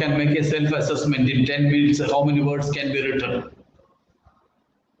 you can make a self-assessment in 10 minutes, how many words can be written.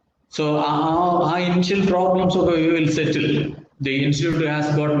 So our initial problems we will settle. The institute has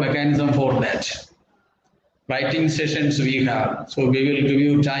got mechanism for that. Writing sessions we have. So we will give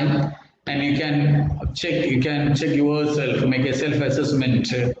you time and you can check yourself, make a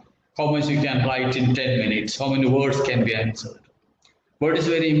self-assessment, how much you can write in 10 minutes, how many words can be answered. What is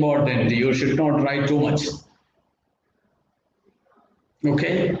very important, you should not write too much.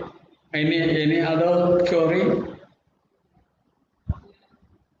 Okay, any other query?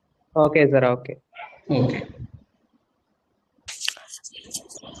 Okay, sir. Okay.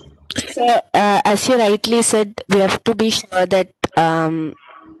 So, as you rightly said, we have to be sure that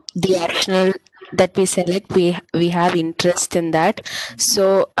the optional that we select, we have interest in that. So,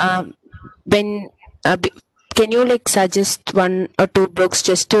 can you suggest 1 or 2 books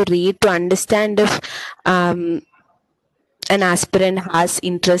just to read to understand if an aspirant has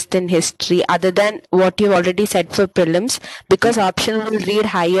interest in history other than what you've already said for prelims, because optional will read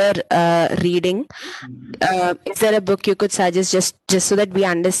higher reading. Is there a book you could suggest just so that we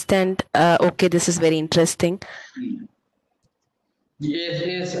understand, okay, this is very interesting?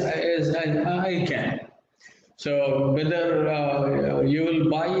 Yes, I can. So whether you will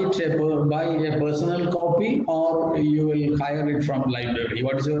buy a personal copy or you will hire it from library,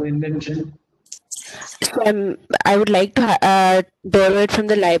 what is your intention? So I would like to borrow it from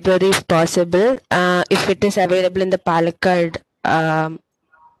the library if possible, if it is available in the Palakkad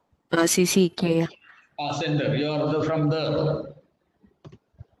CCK. Center. You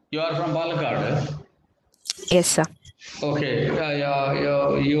are from Palakkad? Yes, sir. Okay.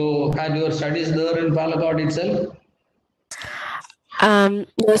 You had your studies there in Palakkad itself?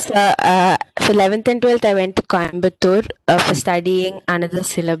 No, sir. For 11th and 12th, I went to Coimbatore for studying another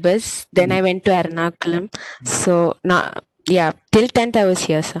syllabus. Then I went to Ernakulam. So, till 10th I was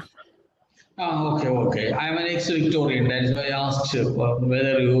here, sir. Okay. I am an ex-Victorian. That is why I asked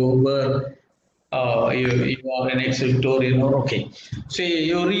whether you were you are an ex-Victorian or okay. See,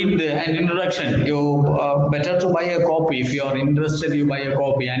 you read an introduction. You better to buy a copy. If you are interested, you buy a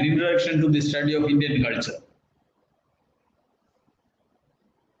copy. An introduction to the study of Indian culture.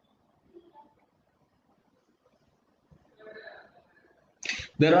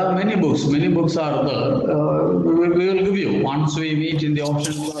 There are many books. Many books are there. We will give you. Once we meet in the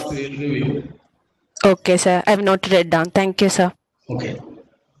option class, we will give you. Okay, sir. I have noted it down. Thank you, sir. Okay.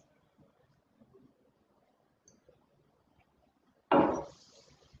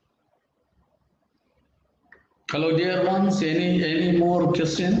 Hello, dear ones. Any more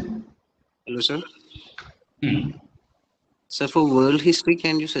question? Hello, sir. Sir, for world history,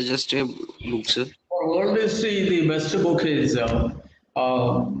 can you suggest a book, sir? For world history, the best book is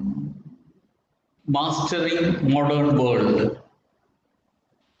Mastering Modern World.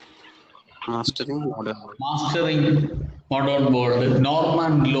 Mastering Modern World.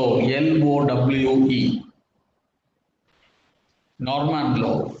 Norman Lowe, Lowe. Norman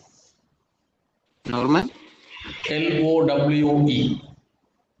Lowe. Norman? Lowe.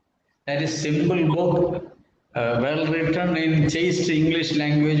 That is simple book, well written in chaste English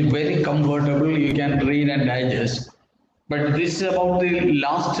language, very comfortable. You can read and digest. But this is about the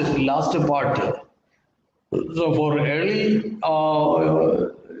last part. So for early,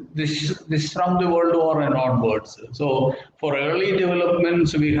 this is from the World War and onwards. So for early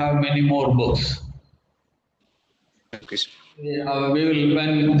developments, we have many more books. Okay, sir. We will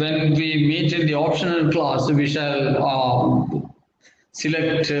when we meet in the optional class, we shall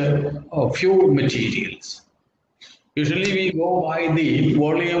select a few materials. Usually we go by the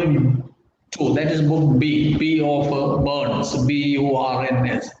volume 2, that is book B of Burns,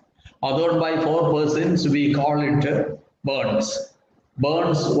 Burns. Authored by 4 persons, we call it Burns.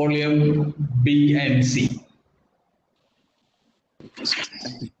 Burns volume B and C.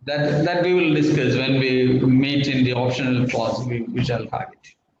 That we will discuss when we meet in the optional clause. We shall have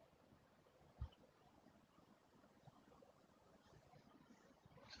it.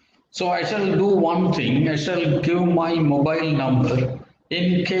 So I shall do one thing. I shall give my mobile number.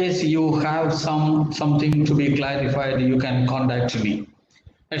 In case you have something to be clarified, you can contact me.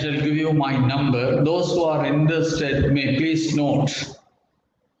 I shall give you my number. Those who are interested may please note.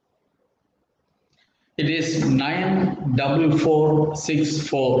 It is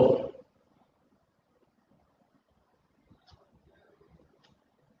 94464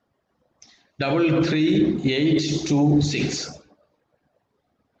 33826.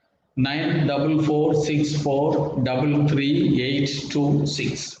 94464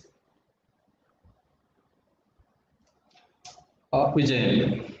 33826.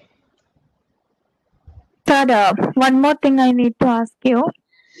 Vijay. Sir, one more thing I need to ask you.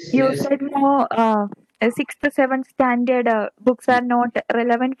 You Yes. said more 6th to 7th standard books are not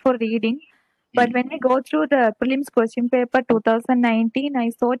relevant for reading. But when I go through the prelims question paper 2019, I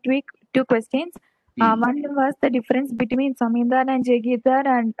saw two questions. One was the difference between Samindar and Jagidar,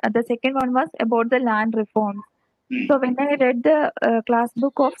 and the second one was about the land reforms. So when I read the class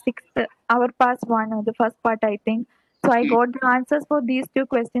book of 6th, our past one, the first part, I think, so I got the answers for these two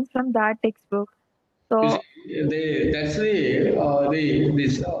questions from that textbook. So That's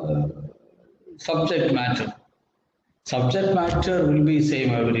this subject matter. Subject matter will be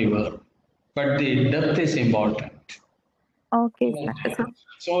same everywhere, but the depth is important. okay,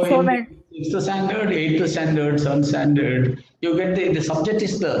 So in when 6th standard, 8th standard, 7th standard, you get the subject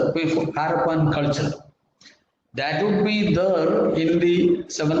is the Harappan culture. That would be there in the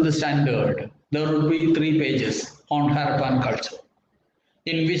 7th standard. There would be 3 pages on Harappan culture,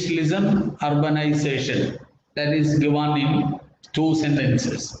 in which listen urbanization, that is given in 2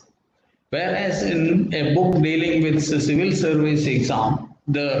 sentences. Whereas in a book dealing with civil service exam,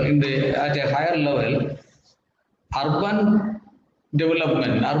 at a higher level, urban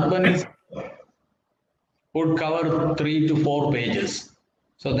development, urbanism would cover 3 to 4 pages.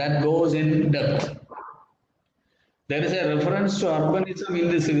 So that goes in depth. There is a reference to urbanism in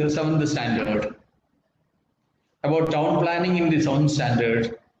the 7th standard, about town planning in the 7th standard,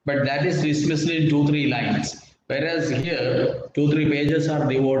 but that is dismissed in 2-3 lines. Whereas here, 2-3 pages are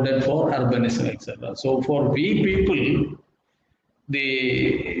devoted for urbanism, etc. So for we people,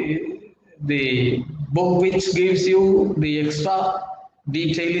 the book which gives you the extra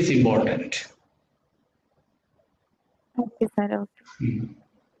detail is important. okay, sir. Okay.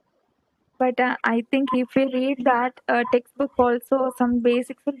 But I think if we read that textbook also, some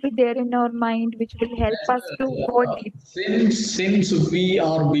basics will be there in our mind, which will help us to go deep. Since we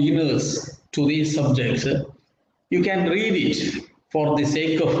are beginners to these subjects, you can read it for the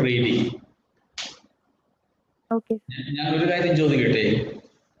sake of reading. Okay. ഞാൻ ഒരു കാര്യം ചോദിക്കട്ടെ,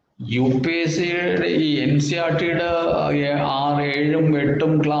 UPSC-യുടെ ഈ NCERT-യുടെ 6, 7,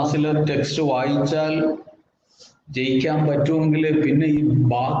 8 ക്ലാസ്സിലെ text വായിച്ചാൽ ജയിക്കാൻ പറ്റുമെങ്കിൽ പിന്നെ ഈ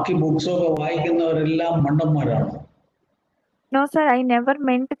ബാക്കി ബുക്സ് ഒക്കെ വായിക്കുന്നവരെല്ലാം മണ്ടന്മാരാണ്. No, sir, I never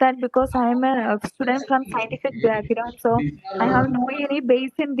meant that, because I am a student from scientific background, so I have no any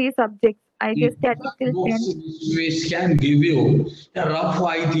base in these subjects. I just statistical Books which can give you a rough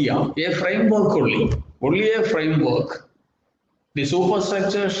idea, a framework only a framework. The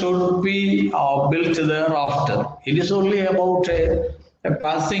superstructure should be built thereafter. It is only about a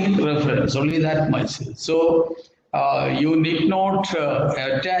passing reference, only that much. So you need not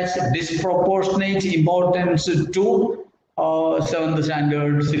attach disproportionate importance to 7th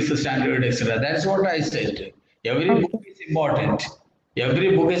standard, 6th standard, etc. That's what I said. Every book is important. Every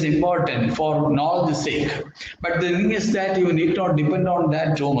book is important for knowledge's sake. But the thing is that you need not depend on that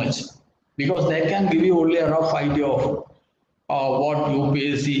too much, because that can give you only a rough idea of what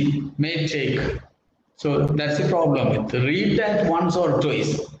UPSC may take. So that's the problem. Read that once or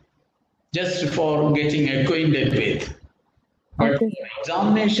twice, just for getting acquainted with. But for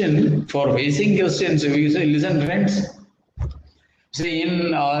examination, for basic questions, we say, listen, friends. See, in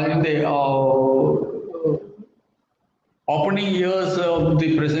the opening years of the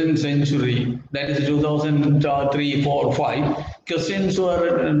present century, that is 2003, 4, 5, questions were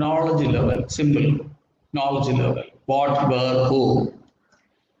at knowledge level, simple knowledge level. What, where, who.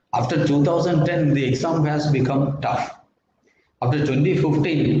 After 2010, the exam has become tough. After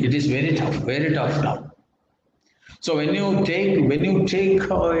 2015, it is very tough now. So when you take a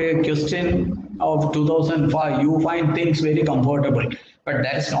question of 2005, you find things very comfortable. But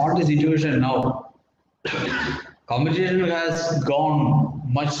that's not the situation now. Competition has gone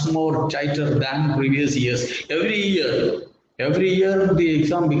much more tighter than previous years. Every year the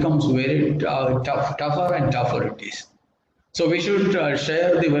exam becomes very tougher and tougher it is. So we should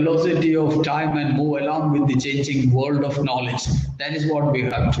share the velocity of time and move along with the changing world of knowledge. That is what we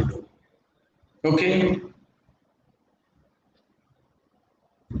have to do. Okay.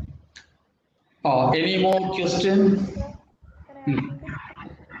 Any more question? Sir,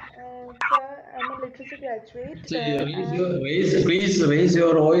 I'm a literature graduate. Please raise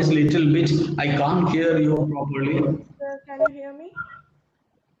your voice a little bit. I can't hear you properly. Sir, can you hear me?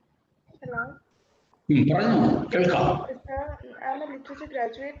 Hello? Sir, I'm a literature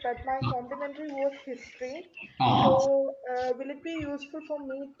graduate, but my complementary was history. So, will it be useful for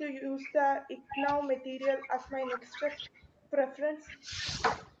me to use the ICNOW material as my next preference?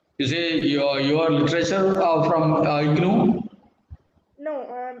 You say your literature from IGNOU? No,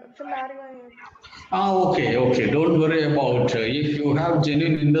 from Mariwani. Okay. Don't worry about if you have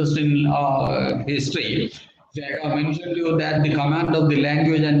genuine interest in history. I have mentioned to you that the command of the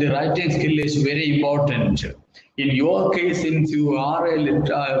language and the writing skill is very important. In your case, since you are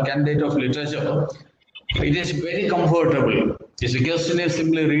a candidate of literature, it is very comfortable. The question is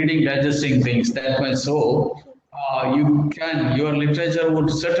simply reading, digesting things that much. So your literature would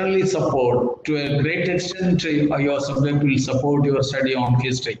certainly support to a great extent. Your subject will support your study on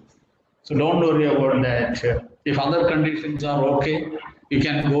history. So don't worry about that. If other conditions are okay, you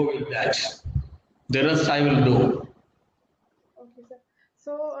can go with that. The rest I will do. Okay, sir.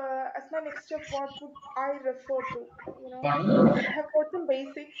 So, as my next step, what would I refer to? I have got some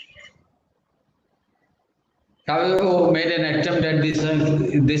basics. Have you made an attempt at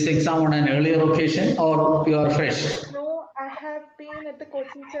this exam on an earlier occasion, or you are fresh? No, I have been at the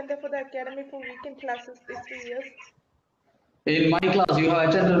coaching center for the academy for weekend classes these 3 years. In my class, you have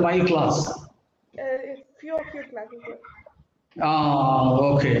attended my class. Few of your classes.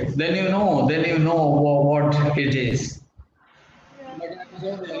 Okay. Then you know what it is. Yeah.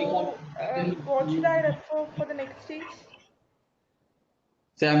 So, what should I refer for the next stage?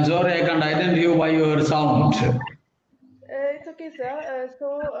 Say, I'm sorry, I can't identify you by your sound. It's okay, sir.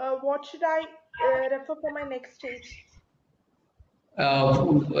 So, what should I refer for my next stage?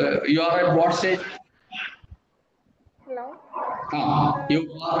 You are at what stage? Hello?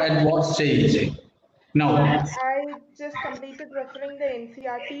 You are at what stage? No. I just completed referring the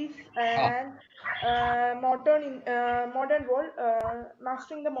NCRTs and modern world,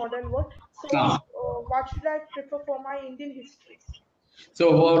 mastering the modern world. So, what should I prefer for my Indian history?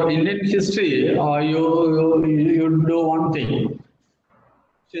 So for Indian history, you do one thing.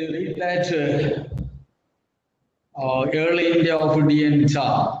 So you read that early India of D.N.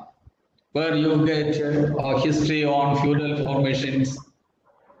 Shah, where you get history on feudal formations,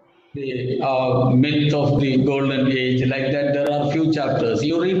 the myth of the golden age, like that. There are few chapters.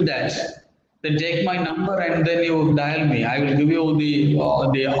 You read that. Then take my number and then you dial me. I will give you the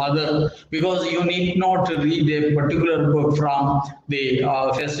other, because you need not read a particular book from the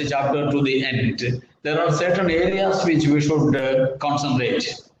first chapter to the end. There are certain areas which we should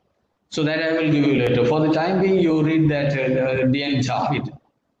concentrate. So that I will give you later. For the time being, you read that D.N. Shah.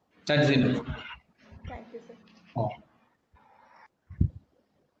 That's enough. Thank you, sir. Oh.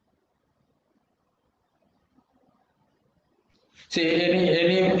 See,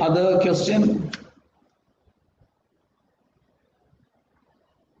 any other question?